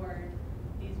afford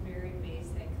these very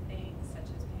basic things, such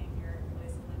as paying your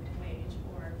employees a living wage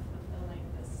or fulfilling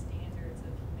the standards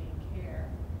of humane care,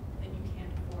 then you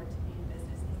can't afford to be in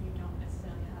business, and you don't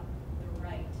necessarily have the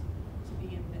right to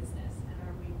be in business. And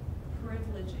are we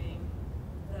privileging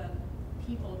the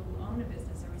people who own a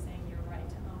business? Are we saying your right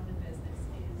to own a business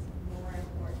is more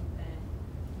important than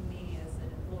me as an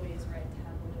employee's right to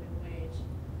have a living wage,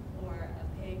 or a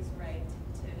pig's right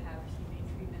to have humane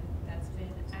treatment that's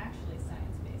been actually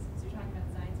science-based? Because you're talking about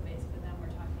science-based, but then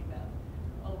we're talking about,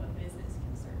 a business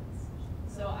concerns.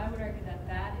 So I would argue that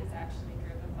that is actually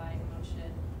driven by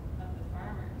emotion of the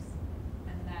farmers,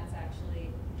 and that's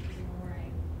actually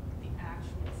ignoring the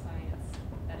actual science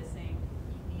that is saying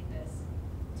you need this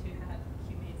to have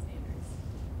humane standards.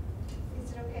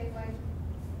 is it okay if I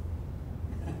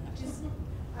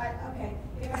okay,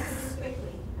 if I can just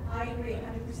quickly, I agree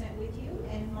 100% with you,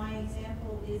 and my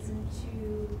example isn't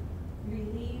to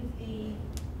relieve the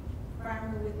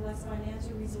farmer with less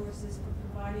financial resources for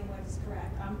providing what is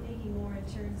correct. I'm thinking more in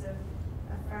terms of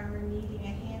a farmer needing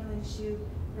a handling chute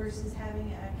versus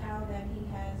having a cow that he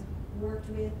has worked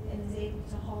with and is able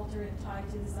to halter and tie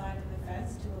to the side of the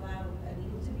fence to allow a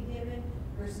needle to be given,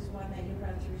 versus one that you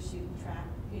run through a chute and trap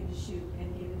in the chute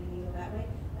and give it a needle that way.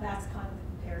 That's kind of the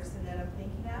comparison that I'm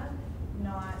thinking of,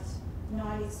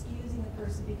 not excusing the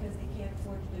person because they can't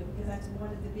afford to do it, because that's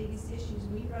one of the biggest issues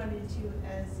we run into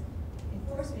as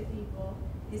enforcement people,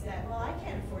 is that, well, I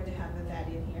can't afford to have that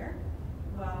in here.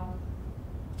 Well,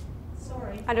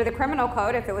 sorry. Under the criminal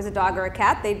code, if it was a dog or a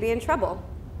cat, they'd be in trouble.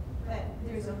 But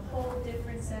there's a whole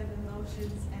different set of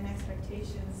emotions and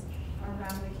expectations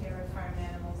around the care of farm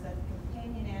animals, that the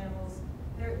companion animals,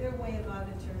 they're way above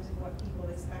in terms of what people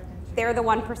expect them to They're do. the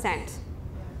 1%.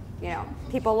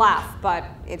 People laugh, but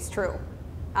it's true.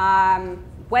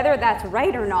 Whether that's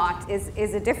right or not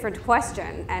is a different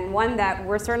question, and one that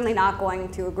we're certainly not going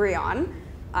to agree on.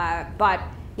 But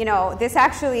this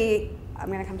actually, I'm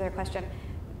going to come to the question,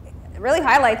 it really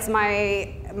highlights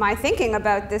my thinking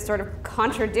about this sort of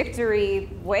contradictory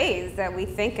ways that we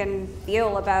think and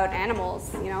feel about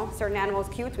animals. Certain animals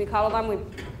cute, we cuddle them, we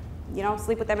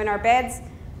sleep with them in our beds.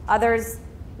 Others,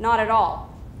 not at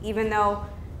all, even though,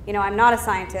 you know, I'm not a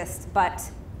scientist, but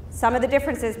some of the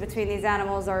differences between these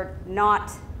animals are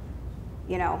not,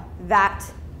 you know, that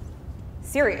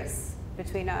serious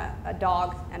between a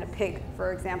dog and a pig,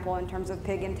 for example, in terms of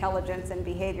pig intelligence and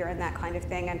behavior and that kind of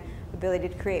thing, and ability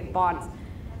to create bonds.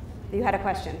 You had a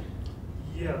question?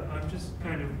 Yeah, I'm just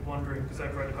kind of wondering, because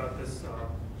I've read about this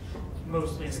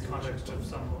mostly in the context of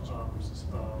some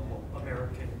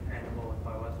American animal and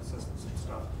bioethicists and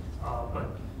stuff.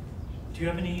 But do you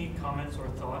have any comments or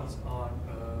thoughts on,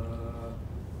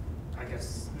 I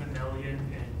guess, mammalian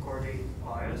and chordate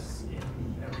bias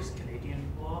in at least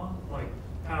Canadian law? Like,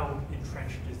 how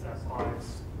entrenched is that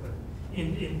bias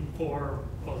for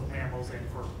both mammals and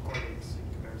for chordates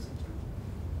in comparison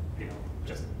to, you know,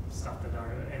 just stuff that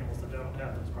are animals that don't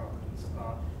have those properties?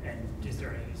 And is there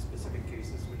any specific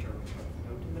cases which are of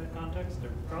note in that context? There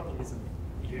probably isn't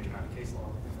a huge amount of case law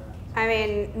within that. I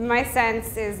mean, my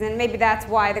sense is, and maybe that's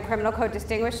why the criminal code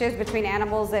distinguishes between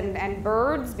animals and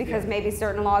birds, because maybe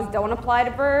certain laws don't apply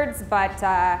to birds, but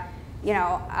you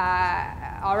know,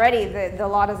 already the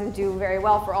law doesn't do very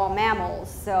well for all mammals.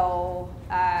 So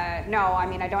no, I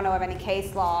mean, I don't know of any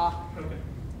case law,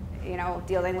 you know,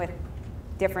 dealing with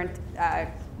different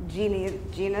geni.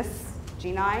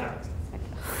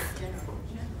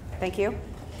 Thank you.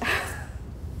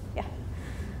 Yeah.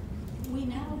 We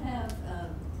now have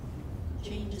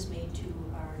changes made to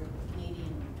our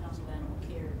Canadian Council of Animal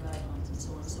Care guidelines and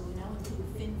so on. So we now include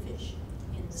finfish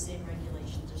in the same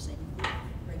regulations or same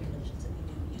regulations that we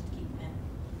do. We used to keep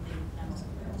mammals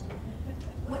and birds.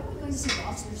 When are we going to see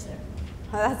lobsters there?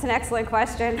 Well, that's an excellent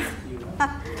question.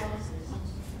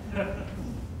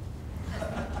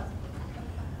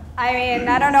 I mean,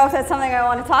 I don't know if that's something I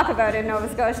want to talk about in Nova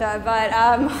Scotia, but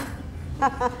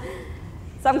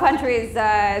some countries,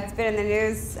 it's been in the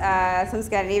news, some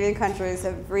Scandinavian countries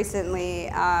have recently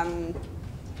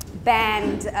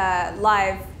banned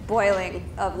live boiling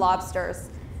of lobsters.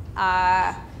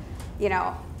 You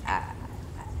know,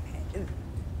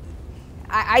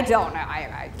 I don't know,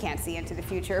 I can't see into the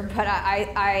future, but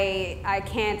I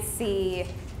can't see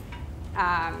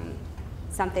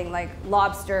something like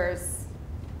lobsters.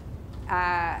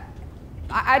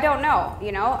 I don't know,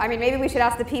 you know? I mean, maybe we should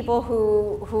ask the people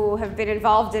who have been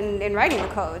involved in writing the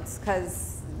codes,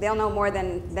 because they'll know more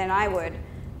than I would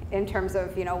in terms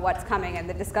of, you know, what's coming and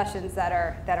the discussions that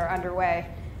are underway.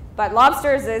 But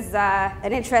lobsters is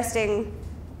an interesting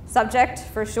subject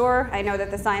for sure. I know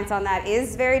that the science on that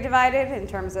is very divided in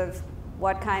terms of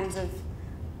what kinds of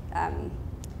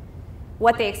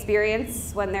what they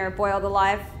experience when they're boiled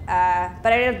alive.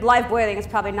 But live boiling is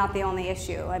probably not the only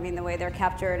issue. I mean, the way they're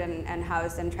captured and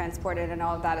housed and transported and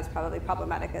all of that is probably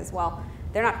problematic as well.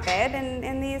 They're not fed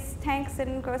in these tanks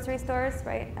in grocery stores,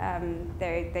 right?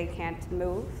 They can't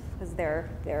move because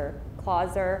their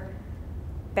claws are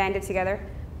banded together.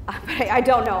 But I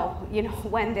don't know, you know,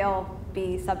 when they'll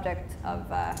be subject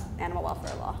of animal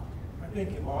welfare law. I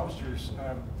think in lobsters,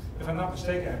 if I'm not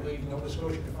mistaken, I believe Nova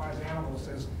Scotia defines animals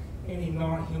as any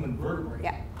non-human vertebrate.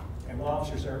 Yeah. And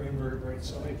lobsters are invertebrates,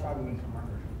 so they probably wouldn't come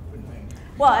under, wouldn't they?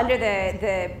 Well, under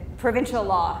the provincial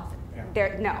law, Yeah.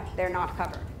 they're not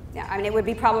covered. Yeah, I mean, it would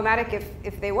be problematic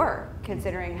if they were,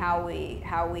 considering how we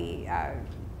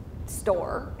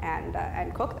store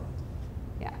and cook them.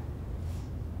 Yeah.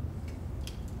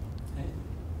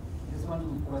 Here's one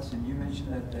little question. You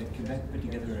mentioned that Quebec put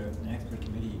together an expert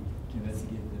committee to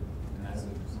investigate the matter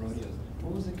of rodeos.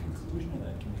 What was the conclusion of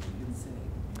that committee? You didn't say.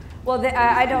 Well,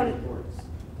 I don't.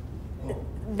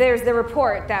 There's the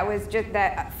report that was just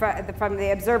from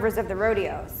the observers of the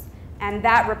rodeos, and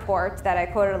that report that I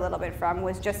quoted a little bit from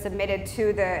was just submitted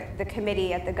to the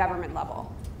committee at the government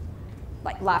level,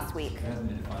 like last week. It hasn't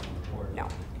been a final report. No.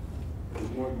 There's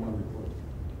more than one report.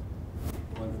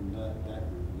 One from that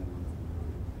group and then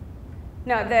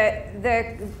one.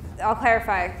 No, I'll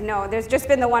clarify. No, there's just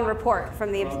been the one report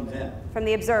from the From them.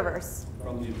 Observers.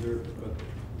 From the observers, but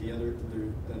the other,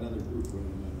 there's another group or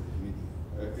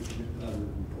another committee, another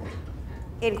report.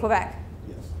 In Quebec.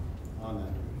 Yes, on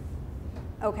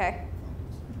that. Okay.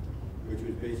 Which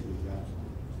was basically drafted.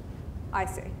 I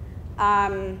see.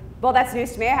 Well, that's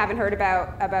news to me. I haven't heard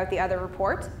about the other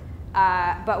report.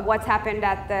 But what's happened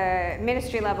at the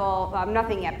ministry level,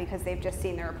 nothing yet, because they've just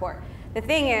seen the report. The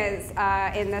thing is,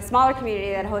 in the smaller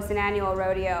community that hosts an annual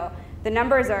rodeo, the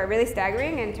numbers are really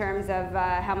staggering in terms of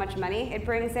how much money it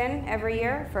brings in every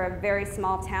year for a very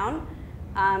small town.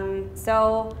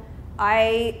 So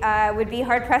I would be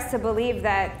hard pressed to believe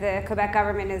that the Quebec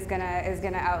government is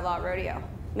gonna outlaw rodeo.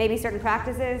 Maybe certain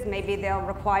practices, maybe they'll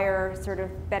require sort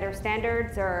of better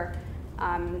standards or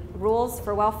rules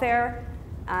for welfare.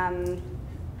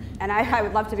 And I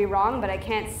would love to be wrong, but I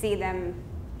can't see them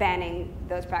banning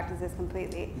those practices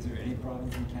completely. Is there any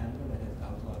province in Canada that has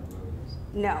outlawed rodeos?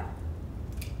 No.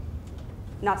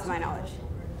 Not to my knowledge.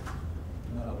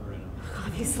 Not Alberta, no.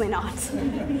 Obviously not.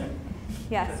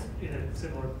 Yes. In a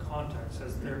similar context,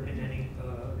 has there been any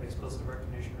explicit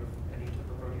recognition of any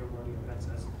type of rodeo events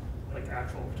as like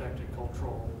actual protected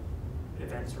cultural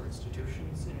events or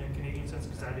institutions in a Canadian sense?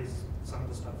 Because that is some of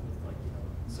the stuff with like, you know,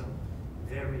 some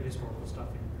very historical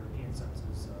stuff in European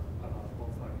senses about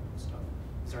bullfighting and stuff.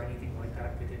 Is there anything like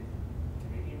that within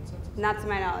Canadian senses? Not to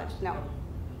my knowledge, no.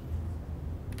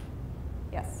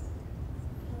 Yes.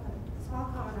 Small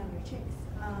comment on your chicks.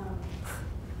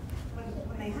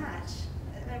 When they hatch,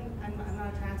 I'm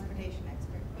not a transportation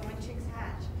expert, but when chicks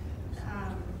hatch,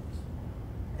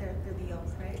 they're the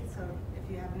yolks, right? So if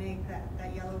you have an egg,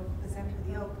 that yellow, the center of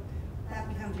the yolk, that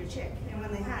becomes your chick. And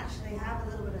when they hatch, they have a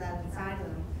little bit of that inside of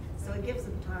them. So it gives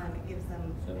them time, it gives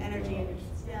them 72 energy, and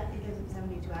hours. yeah, it gives them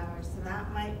 72 hours. So that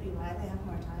might be why they have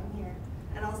more time here.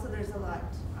 And also there's a lot of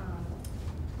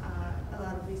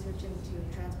research into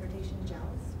transportation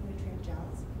gels, nutrient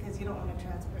gels, because you don't want to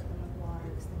transport them with water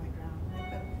because they might drown, right?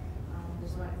 But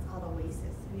there's one, it's called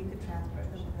Oasis, and you could transport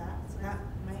them with that. So that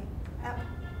might,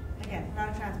 again, not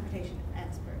a transportation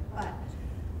expert, but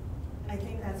I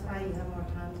think that's why you have more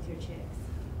time with your chicks.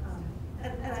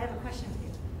 And I have a question for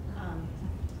you.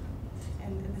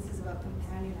 And this is about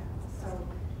companion animals. So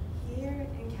here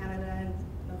in Canada and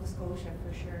Nova Scotia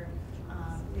for sure,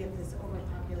 we have this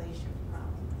overpopulation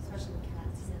problem, especially with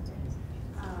cats here.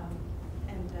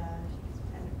 And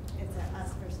it's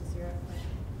us versus Europe.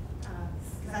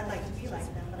 Because I'd like to be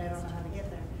like them, but I don't know how to get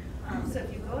there. So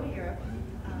if you go to Europe,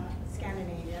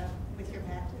 Scandinavia, with your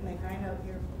pet, and they find out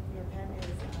your pet is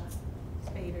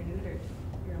spayed or neutered,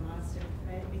 you're a monster,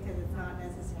 right? Because it's not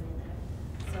necessary there.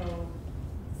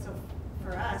 So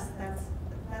for us,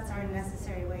 that's our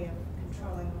necessary way of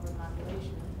controlling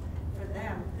overpopulation. For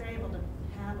them, they're able to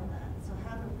handle that. So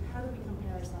how do we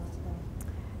compare ourselves to them?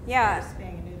 Yeah. As far as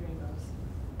spaying and neutering goes.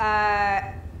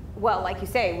 Well, like you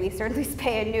say, we certainly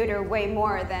spay and neuter way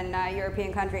more than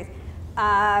European countries.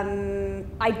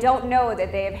 I don't know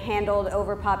that they have handled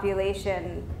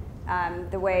overpopulation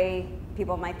the way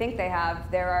people might think they have.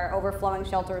 There are overflowing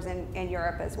shelters in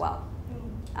Europe as well.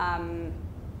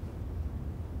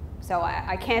 So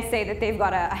I can't say that they've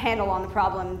got a handle on the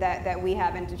problem that we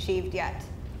haven't achieved yet.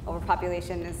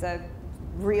 Overpopulation is a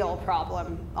real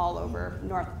problem all over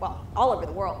all over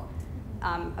the world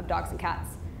of dogs and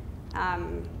cats.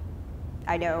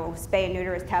 I know spay and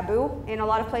neuter is taboo in a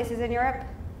lot of places in Europe.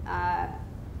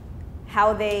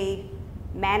 How they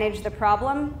manage the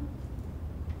problem,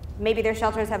 maybe their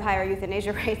shelters have higher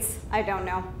euthanasia rates, I don't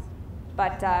know.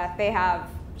 But they have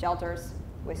shelters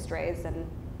with strays and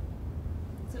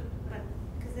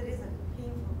Because it is a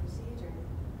painful procedure,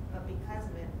 but because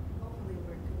of it, hopefully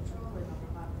we're controlling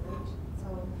overpopulation. So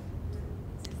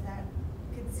is that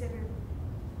considered,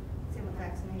 same with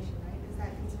vaccination, right? Is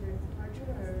that considered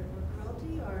torture or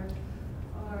cruelty or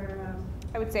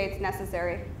I would say it's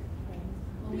necessary.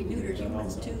 Well, we neutered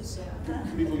humans too, so.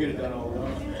 People get it done all the time. I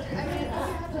mean, you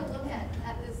have to look at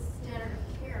this standard of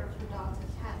care for dogs and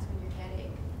cats when you're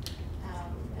getting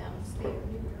them spayed or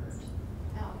neutered.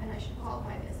 And I should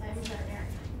qualify this, I'm a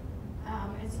veterinarian.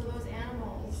 And so those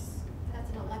animals, that's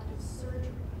an elective surgery.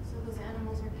 So those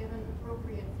animals are given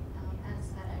appropriate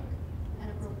anesthetic and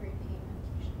appropriate pain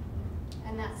medication.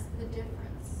 And that's the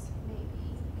difference,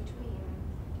 maybe, between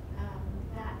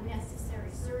that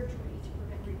necessary surgery to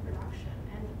prevent reproduction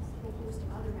and a whole host of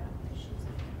other medical issues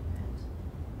that can prevent.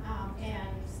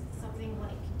 And something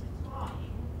like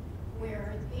declawing,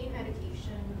 where the pain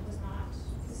medication was not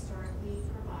historically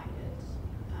provided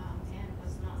and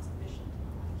was not sufficient in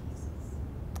a lot of cases.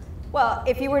 Well,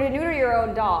 if you were to neuter your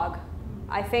own dog,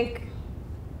 I think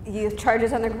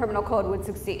charges on the criminal code would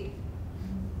succeed.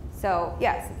 So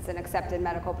yes, it's an accepted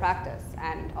medical practice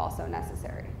and also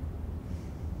necessary.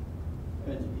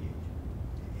 Depends on the age.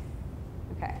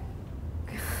 Okay.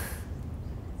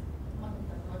 One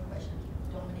question,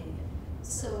 dominating it.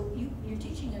 So you're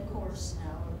teaching a course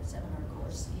now, a seminar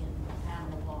course in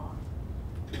animal law.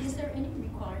 Is there any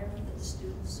requirement that the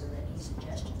students, or any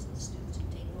suggestions that the students who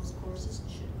take those courses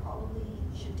should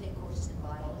take courses in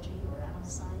biology or animal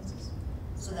sciences,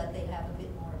 so that they have a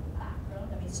bit more of a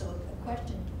background? I mean, so a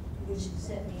question which you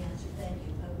said me answer, thank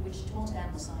you, which to most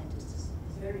animal scientists is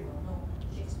very well known,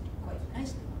 takes quite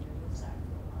nicely when you're doing that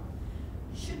for a while,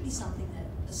 should be something that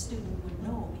a student would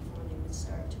know before they would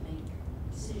start to make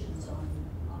decisions on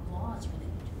laws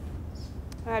related to animals.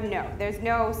 No, there's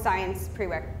no science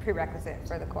prerequisite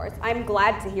for the course. I'm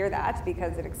glad to hear that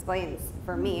because it explains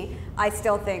for me. I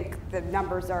still think the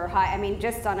numbers are high. I mean,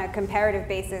 just on a comparative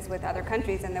basis with other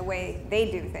countries and the way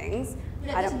they do things.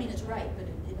 That doesn't mean it's right, but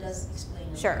it does explain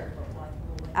a Sure. little bit about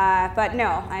why. But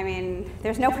no, I mean,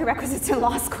 there's no prerequisites in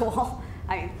law school.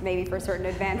 I mean, maybe for certain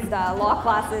advanced law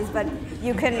classes, but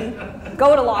you can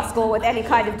go to law school with any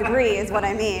kind of degree is what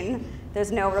I mean.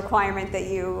 There's no requirement that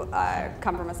you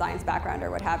come from a science background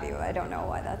or what have you. I don't know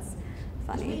why that's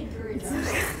funny. We encourage our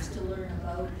students to learn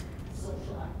about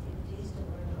social activities, to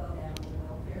learn about animal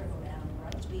welfare, about animal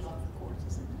rights. We offer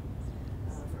courses, and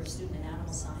for a student in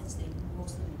animal science,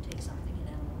 most of them take something in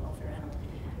animal welfare.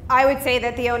 I would say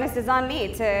that the onus is on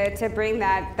me to bring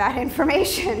that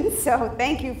information. So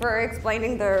thank you for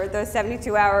explaining the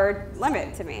 72-hour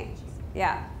limit to me.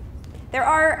 Yeah. There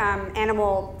are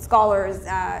animal scholars,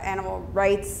 animal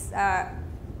rights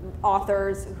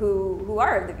authors who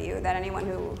are of the view that anyone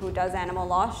who does animal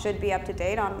law should be up to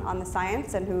date on the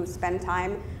science and who spend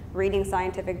time reading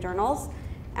scientific journals.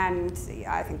 And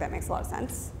yeah, I think that makes a lot of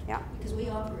sense. Yeah. Because we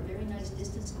offer a very nice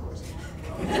distance course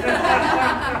in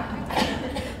animal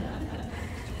welfare.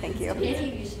 Thank you. So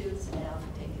any of you students are down to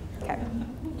take it. Okay.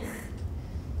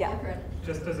 Yeah.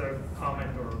 Just as a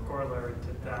comment or a corollary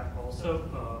to that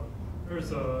also,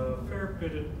 there's a fair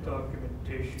bit of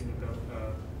documentation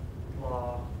about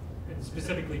law, and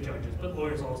specifically judges, but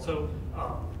lawyers also,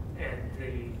 and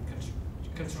the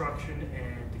construction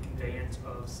and the conveyance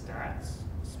of stats,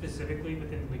 specifically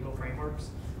within legal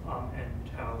frameworks, and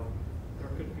how there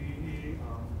could be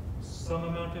some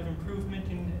amount of improvement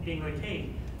in being like,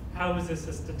 hey, how is this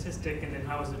a statistic, and then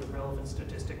how is it a relevant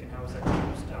statistic, and how is that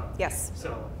used? Yes.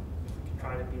 So if we can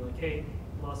try to be like, hey,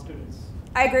 law students,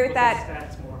 I agree with look that. at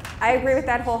stats more. I agree with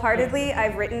that wholeheartedly.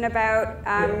 I've written about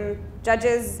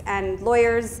judges and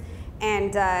lawyers,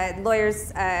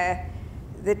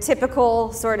 the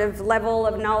typical sort of level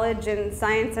of knowledge in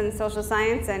science and social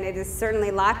science, and it is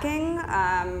certainly lacking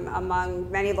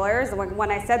among many lawyers. When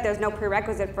I said there's no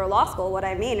prerequisite for law school, what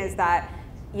I mean is that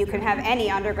you can have any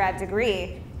undergrad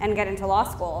degree and get into law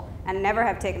school and never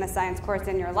have taken a science course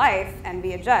in your life and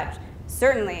be a judge.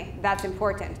 Certainly, that's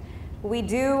important. We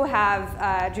do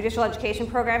have judicial education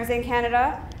programs in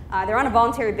Canada. They're on a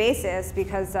voluntary basis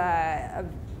because of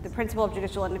the principle of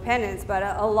judicial independence,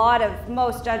 but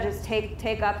most judges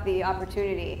take up the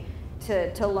opportunity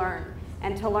to learn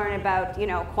and to learn about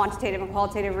quantitative and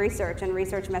qualitative research and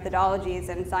research methodologies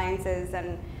and sciences,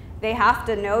 and they have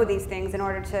to know these things in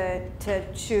order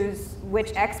to choose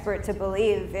which expert to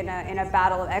believe in a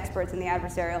battle of experts in the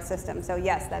adversarial system. So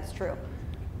yes, that's true,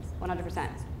 100%.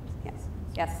 Yes.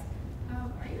 Yes.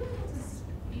 Are you able to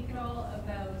speak at all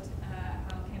about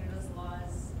how Canada's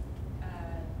laws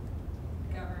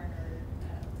govern or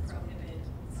prohibit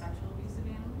sexual abuse of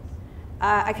animals?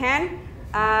 I can.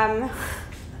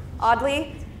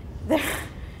 Oddly,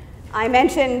 I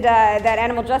mentioned that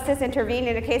Animal Justice intervened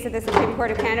in a case at the Supreme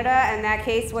Court of Canada, and that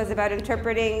case was about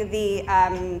interpreting the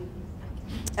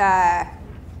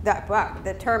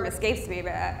term escapes me,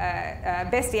 but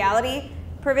bestiality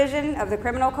provision of the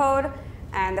criminal code.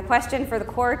 And the question for the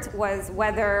court was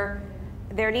whether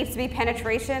there needs to be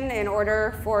penetration in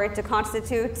order for it to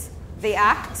constitute the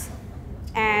act.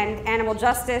 And Animal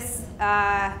Justice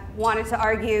wanted to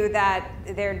argue that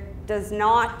there does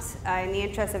not, in the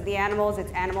interest of the animals,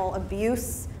 it's animal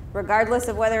abuse, regardless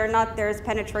of whether or not there's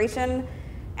penetration.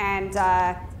 And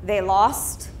they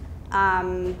lost.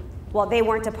 Well, they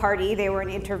weren't a party, they were an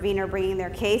intervener bringing their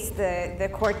case. The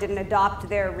court didn't adopt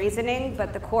their reasoning,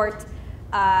 but the court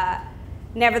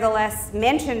nevertheless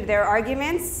mentioned their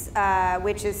arguments,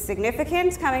 which is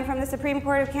significant coming from the Supreme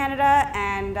Court of Canada,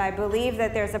 and I believe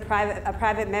that there's a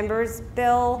private member's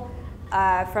bill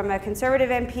from a Conservative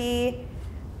MP,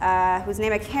 whose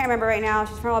name I can't remember right now,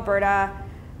 she's from Alberta,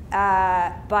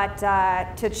 but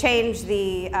to change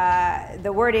the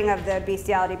wording of the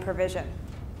bestiality provision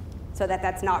so that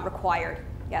that's not required.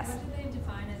 Yes? What do they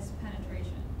define as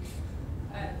penetration?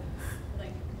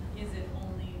 Like, is it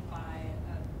only by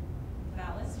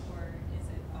phallus, or is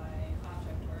it by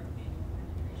object or manual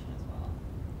penetration as well?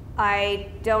 I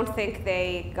don't think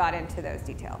they got into those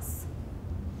details.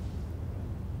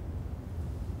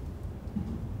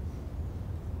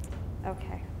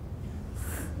 Okay.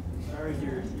 Sorry,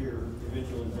 your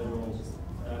provincial and federal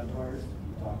abattoirs,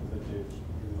 you talked about the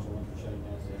provincial ones for shutting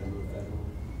down, so they go to federal.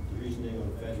 The reason they go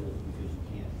to federal is because you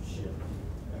can't ship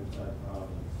outside the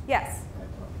province. Yes.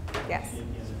 Yes.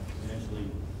 Eventually,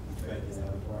 you try to get an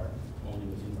abattoir only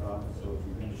within the province, so if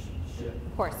you're going to ship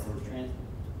Of course. or transport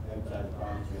outside the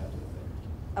province, you have to go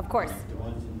federal. Of course. The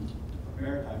ones in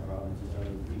maritime provinces are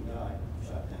the big guy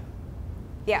shut down.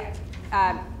 Yeah,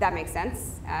 that makes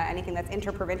sense. Anything that's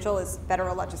interprovincial is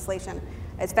federal legislation,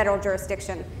 is federal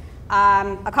jurisdiction.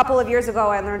 A couple of years ago,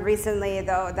 I learned recently,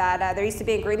 though, that there used to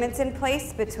be agreements in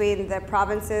place between the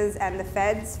provinces and the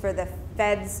feds for the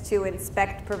feds to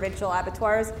inspect provincial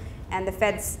abattoirs, and the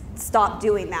feds stopped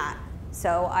doing that.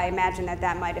 So I imagine that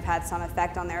that might have had some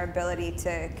effect on their ability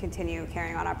to continue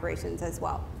carrying on operations as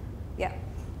well. Yeah.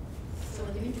 So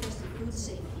in the interest of food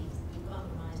safety, you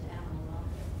compromised animal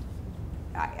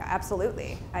welfare?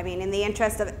 Absolutely. I mean, in the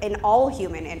interest of, in all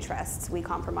human interests, we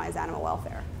compromise animal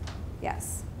welfare.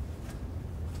 Yes.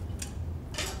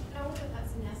 I don't know that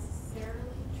that's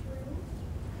necessarily true,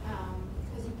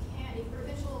 because you can't, if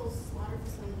provincial slaughter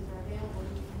facilities are available,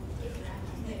 you can take your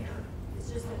animals there. It's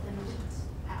just that the meat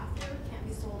after can't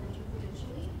be sold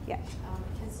interprovincially. Yeah.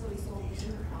 It can still be sold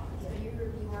within the province, but you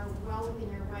are well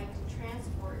within your right to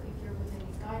transport, if you're within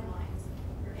these guidelines,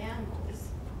 your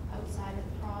animals outside of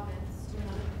the province to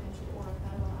another provincial or a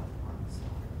federal abattoir for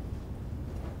slaughter.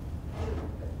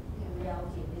 The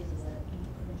reality of it is that each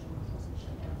provincial one doesn't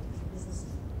shut down because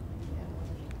businesses.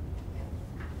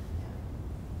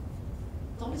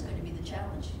 It's always going to be the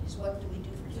challenge, is what do we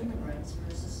do for human rights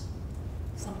versus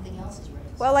something else's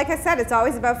rights? Well, like I said, it's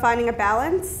always about finding a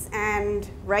balance, and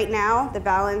right now the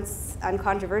balance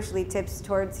uncontroversially tips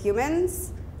towards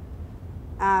humans.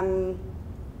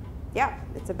 Yeah,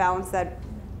 it's a balance that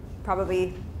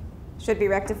probably should be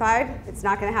rectified. It's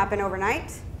not going to happen overnight.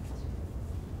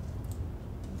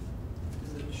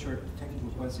 This is a short technical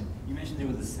question. You mentioned there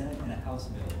was a Senate and a House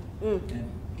bill,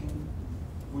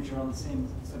 which are on the same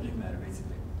subject matter,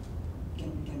 basically.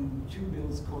 Can two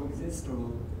bills coexist, or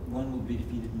one will be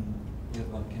defeated and the other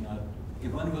one cannot?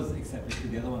 If one was accepted,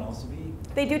 could the other one also be?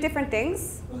 They do different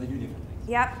things. Oh, they do different things.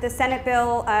 Yep, the Senate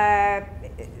bill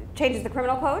changes the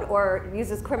criminal code or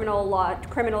uses criminal law,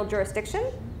 criminal jurisdiction.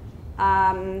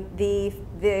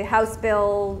 The House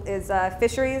bill is a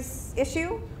fisheries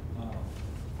issue.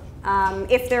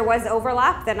 If there was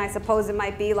overlap, then I suppose it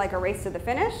might be like a race to the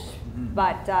finish.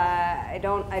 But I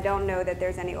don't know that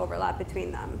there's any overlap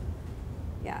between them.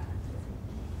 Yeah.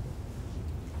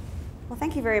 Well,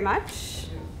 thank you very much.